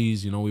just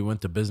buddies. You know, we went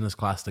to business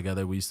class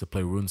together. We used to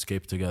play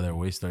RuneScape together,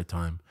 waste our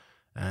time.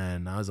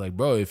 And I was like,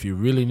 bro, if you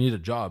really need a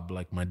job,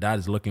 like my dad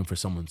is looking for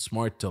someone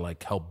smart to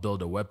like help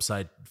build a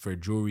website for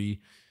jewelry.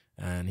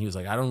 And he was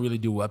like, I don't really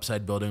do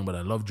website building, but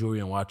I love jewelry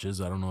and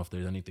watches. I don't know if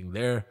there's anything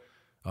there.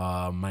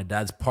 My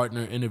dad's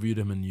partner interviewed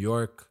him in New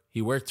York.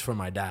 He worked for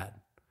my dad.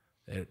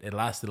 It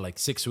lasted like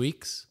 6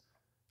 weeks.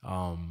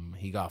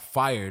 He got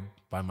fired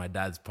by my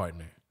dad's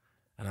partner.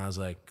 And I was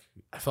like,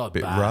 I felt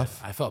Bit bad. rough.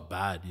 I felt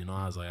bad. You know,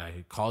 I was like,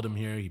 I called him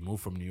here. He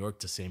moved from New York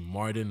to St.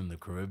 Martin in the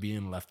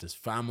Caribbean, left his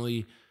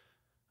family.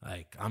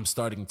 Like, I'm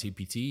starting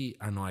TPT.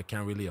 I know I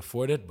can't really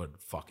afford it,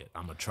 but fuck it.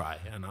 I'm going to try.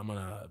 And I'm going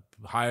to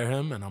hire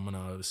him, and I'm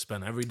going to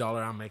spend every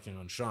dollar I'm making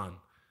on Sean.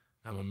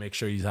 I'm going to make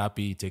sure he's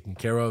happy, taken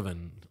care of,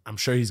 and I'm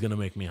sure he's going to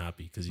make me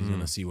happy because he's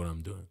going to see what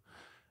I'm doing.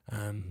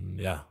 And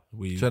yeah,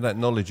 So that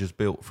knowledge is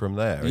built from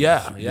there.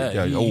 yeah, It's,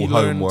 yeah. you know, He all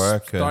learned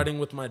homework. starting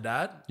with my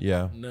dad.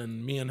 Yeah. And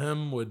then me and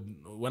him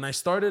when I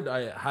started,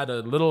 I had a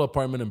little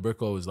apartment in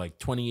Brickell. It was like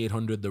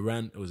 $2,800 the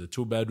rent. It was a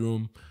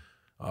 2-bedroom.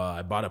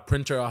 I bought a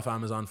printer off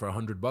Amazon for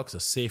 $100, a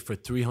safe for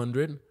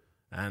 $300.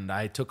 And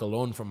I took a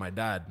loan from my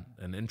dad,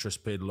 an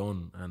interest paid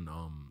loan. And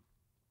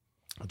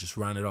I just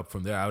ran it up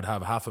from there. I would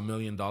have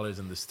 $500,000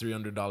 in this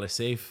 $300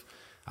 safe.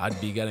 I'd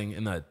be getting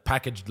in a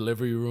package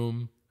delivery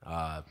room,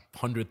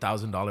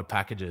 $100,000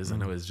 packages,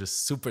 and it was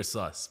just super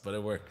sus, but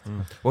it worked.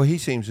 Well, he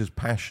seems as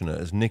passionate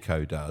as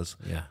Nico does.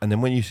 Yeah. And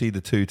then when you see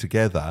the two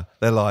together,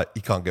 they're like,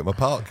 you can't get them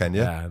apart, can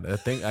you? Yeah, I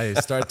think I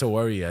start to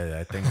worry.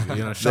 I think, you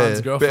know, There's Sean's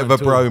a girlfriend. bit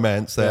of a too.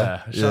 bromance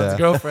there. Yeah, Sean's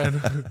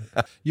girlfriend.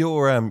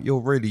 You're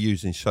really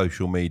using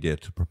social media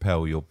to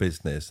propel your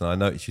business, and I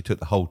noticed you took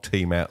the whole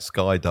team out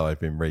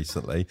skydiving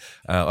recently.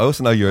 I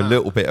also know you're a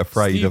little bit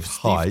afraid of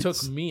heights. Steve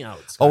took me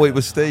out. Oh, it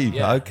was Steve.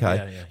 Yeah, Okay.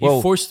 yeah, yeah. He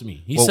Well, forced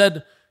me. He well-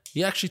 said,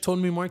 he actually told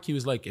me, Mark, he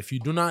was like, if you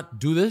do not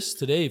do this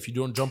today, if you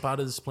don't jump out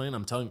of this plane,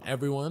 I'm telling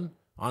everyone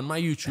on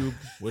my YouTube,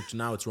 which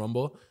now it's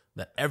Rumble,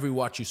 that every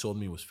watch you sold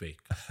me was fake.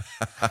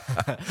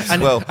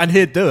 And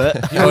he'd do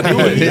it. He'll do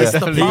it. That's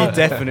the He problem.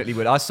 definitely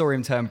would. I saw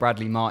him turn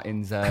Bradley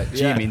Martin's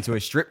gym into a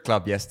strip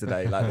club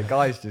yesterday. Like, the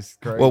guy's just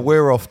crazy. Well,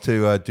 we're off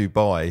to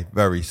Dubai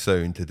very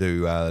soon to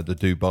do the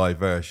Dubai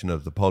version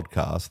of the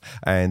podcast,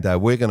 and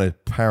we're going to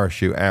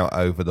parachute out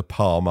over the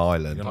Palm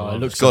Island. Oh, it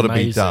looks it's got to be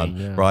amazing, done,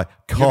 yeah. right?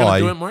 You're going Kai,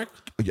 to do it, Mark?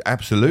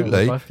 absolutely.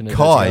 Yeah, we're both gonna do it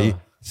Kai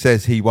together.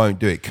 says he won't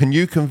do it. Can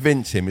you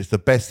convince him it's the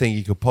best thing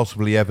he could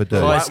possibly ever do?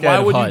 Kai- Why, scared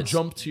of would you heights.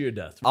 jump to your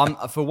death?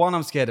 For one,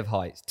 I'm scared of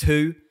heights.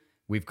 2,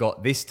 We've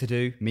got this to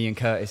do. Me and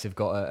Curtis have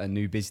got a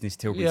new business,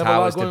 Tilbury You have a lot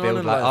Towers, to going on build.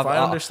 in Like, life. I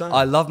understand.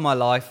 I love my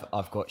life.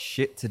 I've got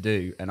shit to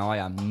do, and I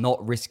am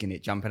not risking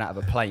it jumping out of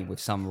a plane with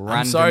some I'm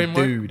random sorry, Mark,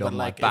 dude but on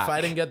my like, back. if I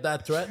didn't get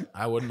that threat,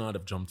 I would not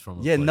have jumped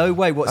from a Yeah, plane. no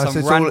way. What, That's some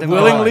it's all- random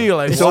Willingly, guy?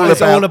 like, It's why- all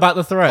It's all about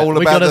the threat. all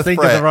We about got to the think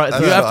of threat. the right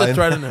That's you threat. have to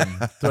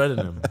fine. threaten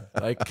him.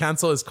 Like,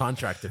 cancel his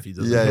contract if he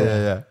doesn't.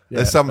 Yeah.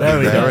 There's something There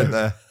we there, go. isn't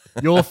there?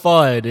 You're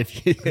fired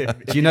if you. Do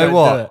you know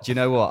what? Do you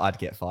know what? I'd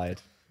get fired.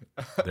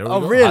 There we Oh,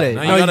 go. really?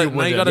 Now No, you gotta, you now you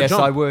wouldn't. gotta Yes,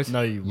 jump. I would.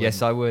 No, you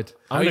Yes, wouldn't. I would.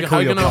 How I'm you, gonna how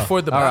call you your gonna bluff.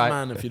 afford the All right.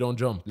 Batman if you don't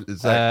jump?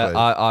 Exactly.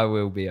 I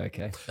will be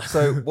okay.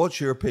 So, what's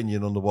your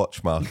opinion on the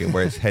watch market,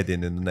 where it's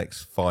heading in the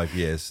next 5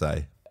 years,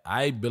 say?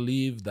 I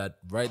believe that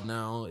right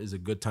now is a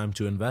good time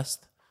to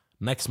invest.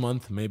 Next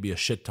month may be a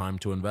shit time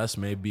to invest,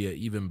 maybe an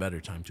even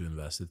better time to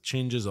invest. It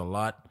changes a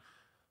lot.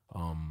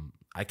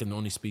 I can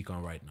only speak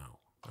on right now,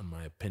 in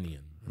my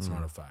opinion. It's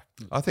not a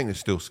fact. I think there's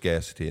still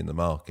scarcity in the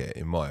market,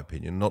 in my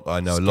opinion. Not that I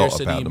know a lot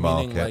Scarcity about the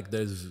meaning market. like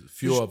there's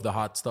fewer of the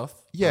hot stuff.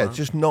 Yeah, around.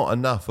 just not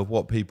enough of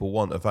what people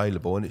want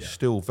available, and it's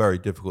still very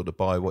difficult to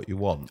buy what you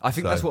want. I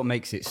think So- that's what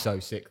makes it so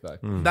sick, though.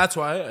 That's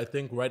why I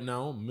think right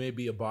now may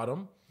be a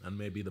bottom and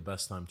maybe the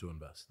best time to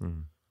invest.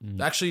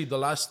 Actually, the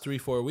last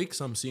 3-4 weeks,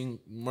 I'm seeing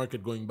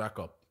market going back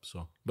up.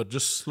 So, but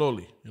just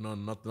slowly,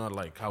 not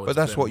like how. But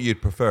that's what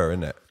you'd prefer,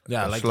 isn't it?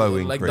 Yeah, a like slow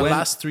like increase. the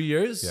last 3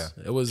 years,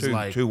 it was too,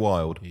 like too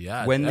wild.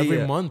 yeah. When the,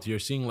 every uh, month you're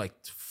seeing like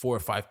 4 or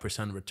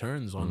 5%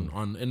 returns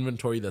on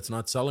inventory that's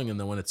not selling, and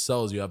then when it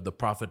sells, you have the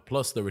profit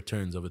plus the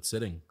returns of it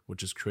sitting,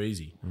 which is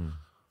crazy.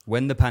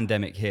 When the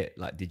pandemic hit,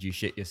 like, did you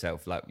shit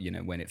yourself? Like,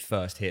 when it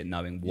first hit,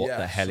 knowing what Yeah,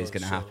 the hell is so-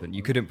 going to so, happen?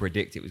 You couldn't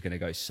predict it was going to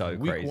go so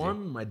Week crazy.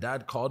 1, my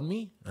dad called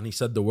me and he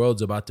said the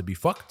world's about to be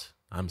fucked.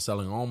 I'm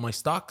selling all my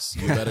stocks.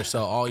 You better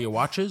sell all your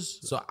watches.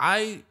 So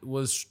I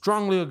was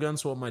strongly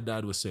against what my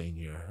dad was saying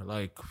here.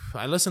 Like,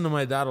 I listen to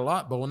my dad a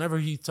lot, but whenever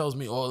he tells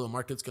me, oh, the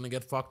market's going to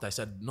get fucked, I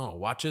said, no,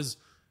 watches.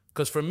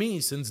 Because for me,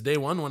 since day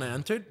one when I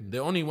entered, they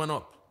only went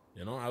up.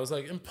 I was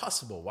like,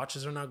 impossible.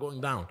 Watches are not going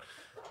down.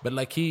 But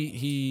like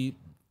he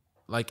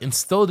like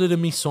instilled it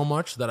in me so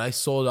much that I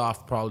sold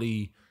off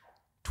probably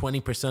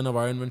 20% of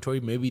our inventory,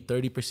 maybe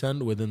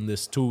 30% within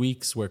this 2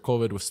 weeks where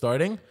COVID was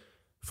starting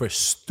for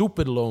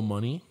stupid low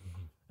money.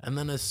 And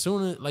then as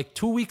soon as like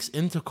 2 weeks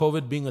into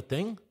COVID being a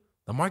thing,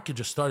 the market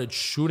just started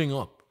shooting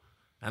up.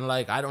 And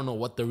like, I don't know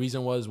what the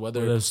reason was,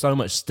 whether There's so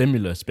much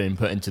stimulus being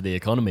put into the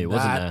economy,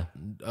 wasn't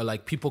there?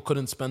 like people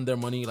couldn't spend their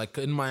money. Like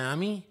in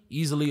Miami,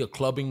 easily a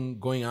clubbing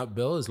going out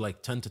bill is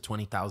like $10,000 to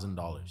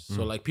 $20,000.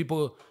 So like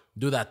people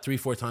do that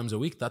 3-4 times a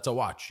week. That's a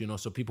watch,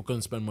 so people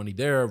couldn't spend money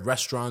there.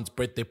 Restaurants,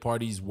 birthday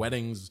parties,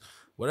 weddings,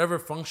 whatever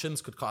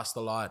functions could cost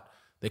a lot.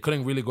 They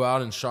couldn't really go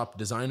out and shop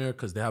designer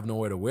because they have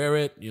nowhere to wear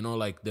it.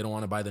 Like they don't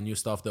want to buy the new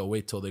stuff. They'll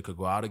wait till they could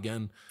go out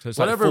again. So it's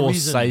like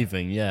forced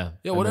saving, yeah.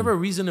 Yeah, whatever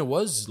reason it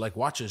was, like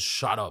watches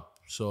shot up.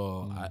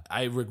 So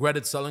I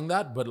regretted selling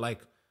that, but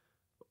like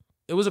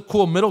it was a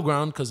cool middle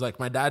ground because like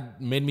my dad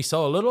made me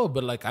sell a little,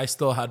 but like I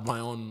still had my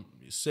own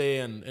say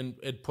and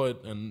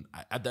input. And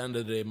at the end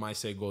of the day, my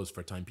say goes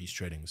for timepiece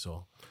trading.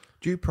 So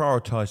Do you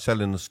prioritize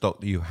selling the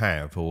stock that you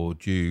have, or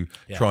do you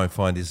try and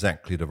find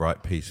exactly the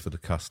right piece for the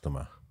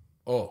customer?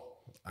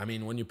 I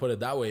mean, when you put it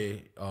that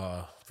way,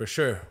 for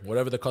sure,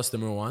 whatever the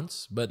customer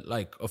wants. But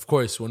like, of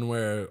course, when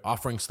we're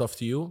offering stuff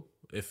to you,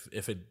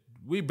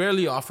 we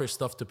barely offer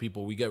stuff to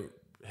people. We get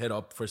hit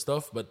up for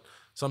stuff, but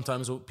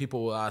sometimes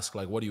people will ask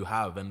like, what do you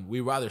have? And we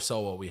rather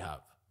sell what we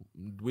have.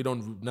 We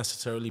don't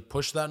necessarily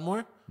push that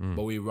more,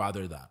 but we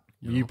rather that.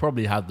 You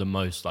probably have the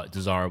most like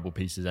desirable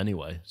pieces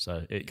anyway,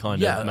 so it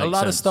kind of makes a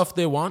lot of sense. stuff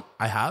they want,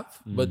 I have.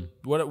 But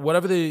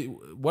whatever they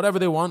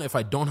want, if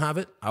I don't have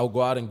it, I'll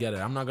go out and get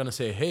it. I'm not gonna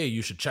say, hey,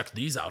 you should check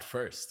these out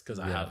first because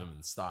I have them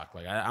in stock.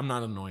 Like I'm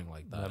not annoying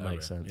like that. That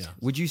makes sense. Yeah.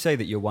 Would you say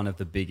that you're one of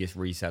the biggest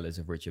resellers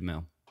of Richard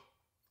Mille?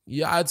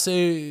 Yeah, I'd say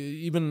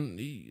even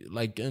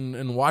like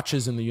in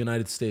watches in the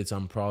United States,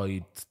 I'm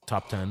probably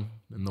top 10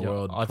 in the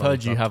world. I've probably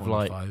heard you top have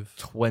like 25.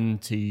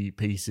 20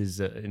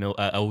 pieces at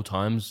all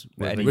times.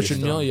 At any Richard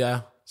given Mille, time.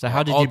 yeah. So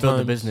how did All you build the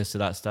times. business to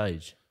that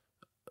stage?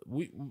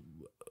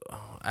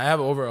 I have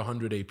over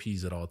 100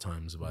 APs at all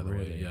times, by the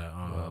way.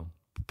 Yeah.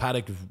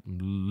 Patek,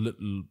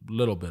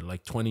 little bit,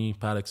 like 20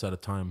 Pateks at a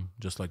time,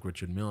 just like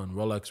Richard Mille. And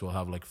Rolex will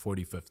have like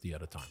 40, 50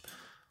 at a time.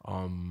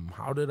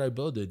 How did I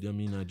build it? I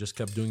mean, I just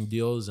kept doing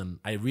deals and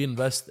I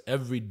reinvest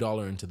every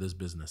dollar into this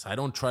business. I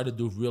don't try to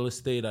do real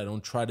estate. I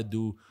don't try to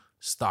do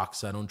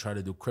stocks. I don't try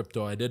to do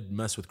crypto. I did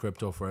mess with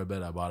crypto for a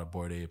bit. I bought a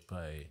Bored Ape.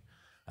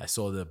 I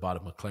sold it, bought a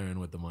McLaren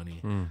with the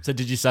money. So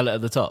did you sell it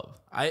at the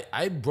top?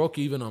 I broke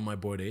even on my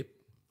Bored Ape,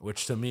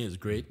 which to me is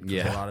great because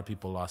Yeah. a lot of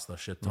people lost a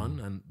shit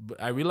ton.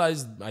 But I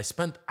realized I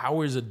spent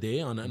hours a day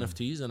on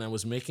NFTs and I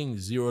was making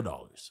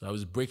 $0. I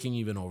was breaking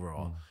even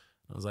overall.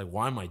 I was like,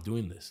 why am I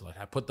doing this? Like,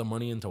 I put the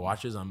money into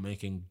watches. I'm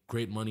making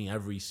great money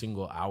every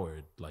single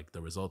hour. Like,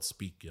 the results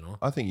speak, you know?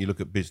 I think you look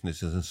at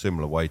business as a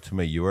similar way to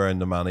me. You earn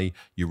the money,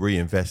 you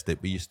reinvest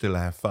it, but you still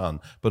have fun.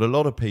 But a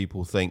lot of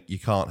people think you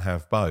can't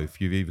have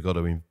both. You've either got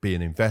to be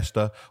an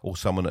investor or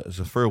someone that's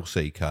a thrill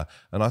seeker.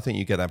 And I think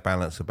you get that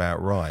balance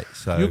about right.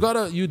 So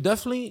You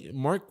definitely,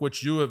 Mark,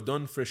 which you have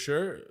done for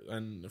sure.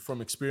 And from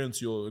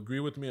experience, you'll agree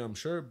with me, I'm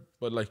sure.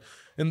 But like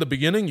in the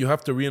beginning, you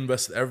have to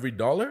reinvest every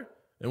dollar.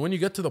 And when you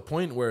get to the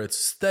point where it's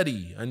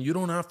steady and you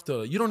don't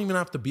even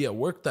have to be at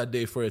work that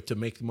day for it to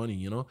make money,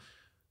 you know,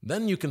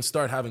 then you can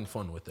start having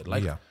fun with it.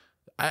 Like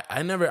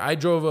I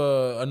drove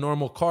a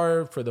normal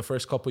car for the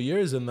first couple of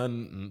years. And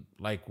then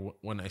like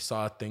when I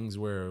saw things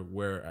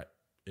where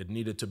it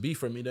needed to be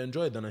for me to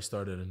enjoy it, then I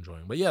started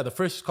enjoying. But yeah, the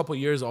first couple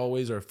of years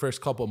always, or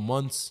first couple of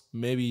months,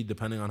 maybe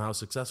depending on how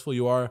successful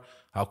you are,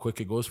 how quick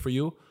it goes for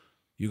you,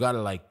 you got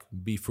to like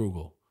be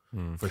frugal.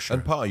 For sure.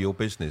 And part of your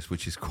business,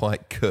 which is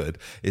quite good,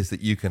 is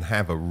that you can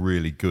have a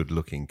really good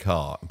looking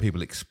car. And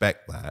people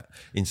expect that.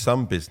 In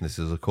some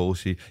businesses, of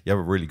course, you have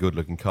a really good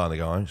looking car and they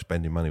go, I'm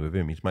spending money with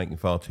him. He's making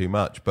far too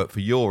much. But for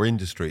your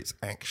industry, it's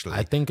actually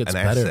I think it's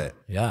an better. asset.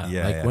 Yeah.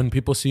 Like when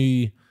people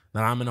see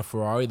that I'm in a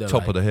Ferrari, they're Top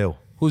like, of the hill.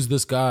 who's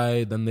this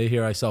guy? Then they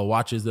hear I sell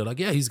watches. They're like,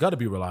 yeah, he's got to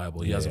be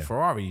reliable. He has a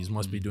Ferrari. He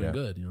must be doing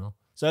good, you know?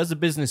 So as the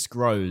business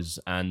grows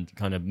and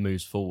kind of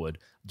moves forward,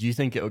 do you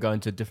think it will go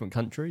into different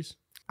countries?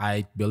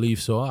 I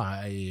believe so.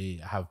 I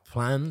have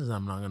plans.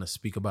 I'm not going to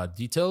speak about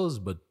details,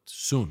 but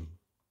soon.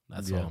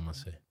 That's all I'm going to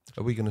say.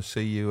 Are we going to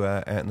see you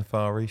out in the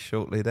Far East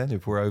shortly then,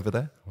 if we're over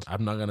there?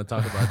 I'm not going to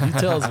talk about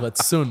details, but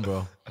soon,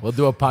 bro. We'll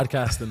do a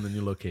podcast in the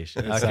new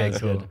location. Okay,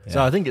 cool.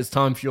 So I think it's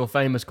time for your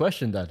famous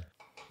question, Dad.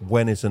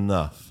 When is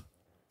enough?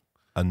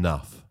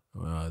 Enough.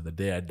 The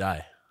day I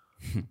die.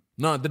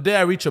 No, the day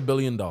I reach $1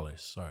 billion.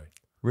 Sorry.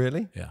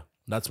 Really? Yeah.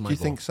 That's my Do you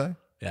goal. think so?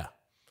 Yeah.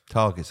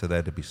 Targets are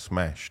there to be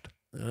smashed.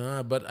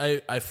 But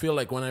I feel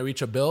like when I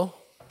reach a bill,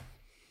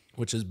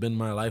 which has been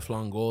my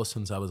lifelong goal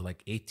since I was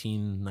like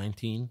 18,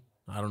 19,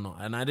 I don't know.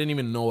 And I didn't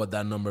even know what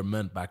that number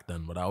meant back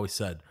then, but I always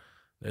said,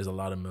 there's a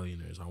lot of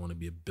millionaires. I want to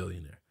be a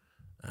billionaire.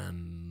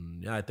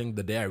 And yeah, I think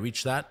the day I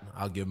reach that,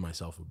 I'll give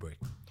myself a break.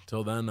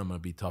 Till then, I'm going to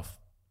be tough,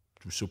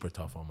 super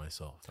tough on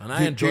myself. And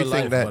I enjoy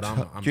life, but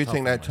I'm Do you tough think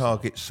on that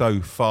myself. target's so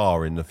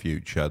far in the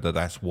future that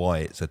that's why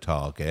it's a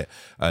target?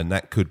 And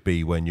that could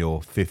be when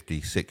you're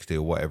 50, 60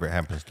 or whatever it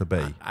happens to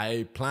be.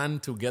 I plan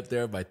to get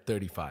there by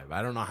 35.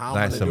 I don't know how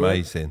That's I'm gonna do it.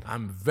 amazing.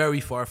 I'm very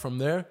far from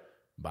there,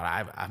 but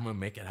I'm going to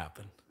make it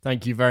happen.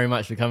 Thank you very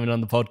much for coming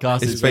on the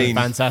podcast. It's It's been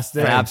been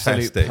fantastic. An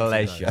absolute Fantastic.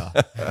 pleasure.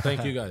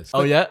 Thank you guys.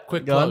 Oh, yeah?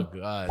 Quick Go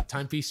plug.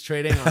 Timepiece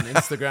Trading on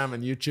Instagram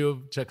and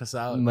YouTube. Check us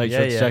out. Make sure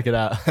to check it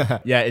out.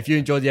 Yeah, if you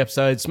enjoyed the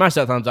episode, smash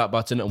that thumbs up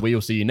button and we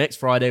will see you next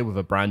Friday with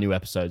a brand new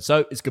episode.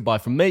 So it's goodbye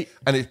from me.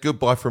 And it's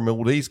goodbye from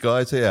all these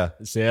guys here.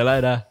 See you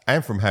later.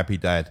 And from Happy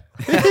Dad.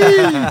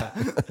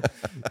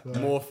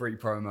 More free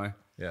promo.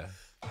 Yeah.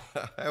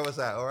 How was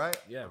that? All right?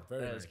 Yeah,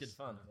 very nice. It's good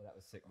fun. That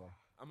was sick, man.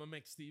 I'm going to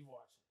make Steve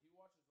watch.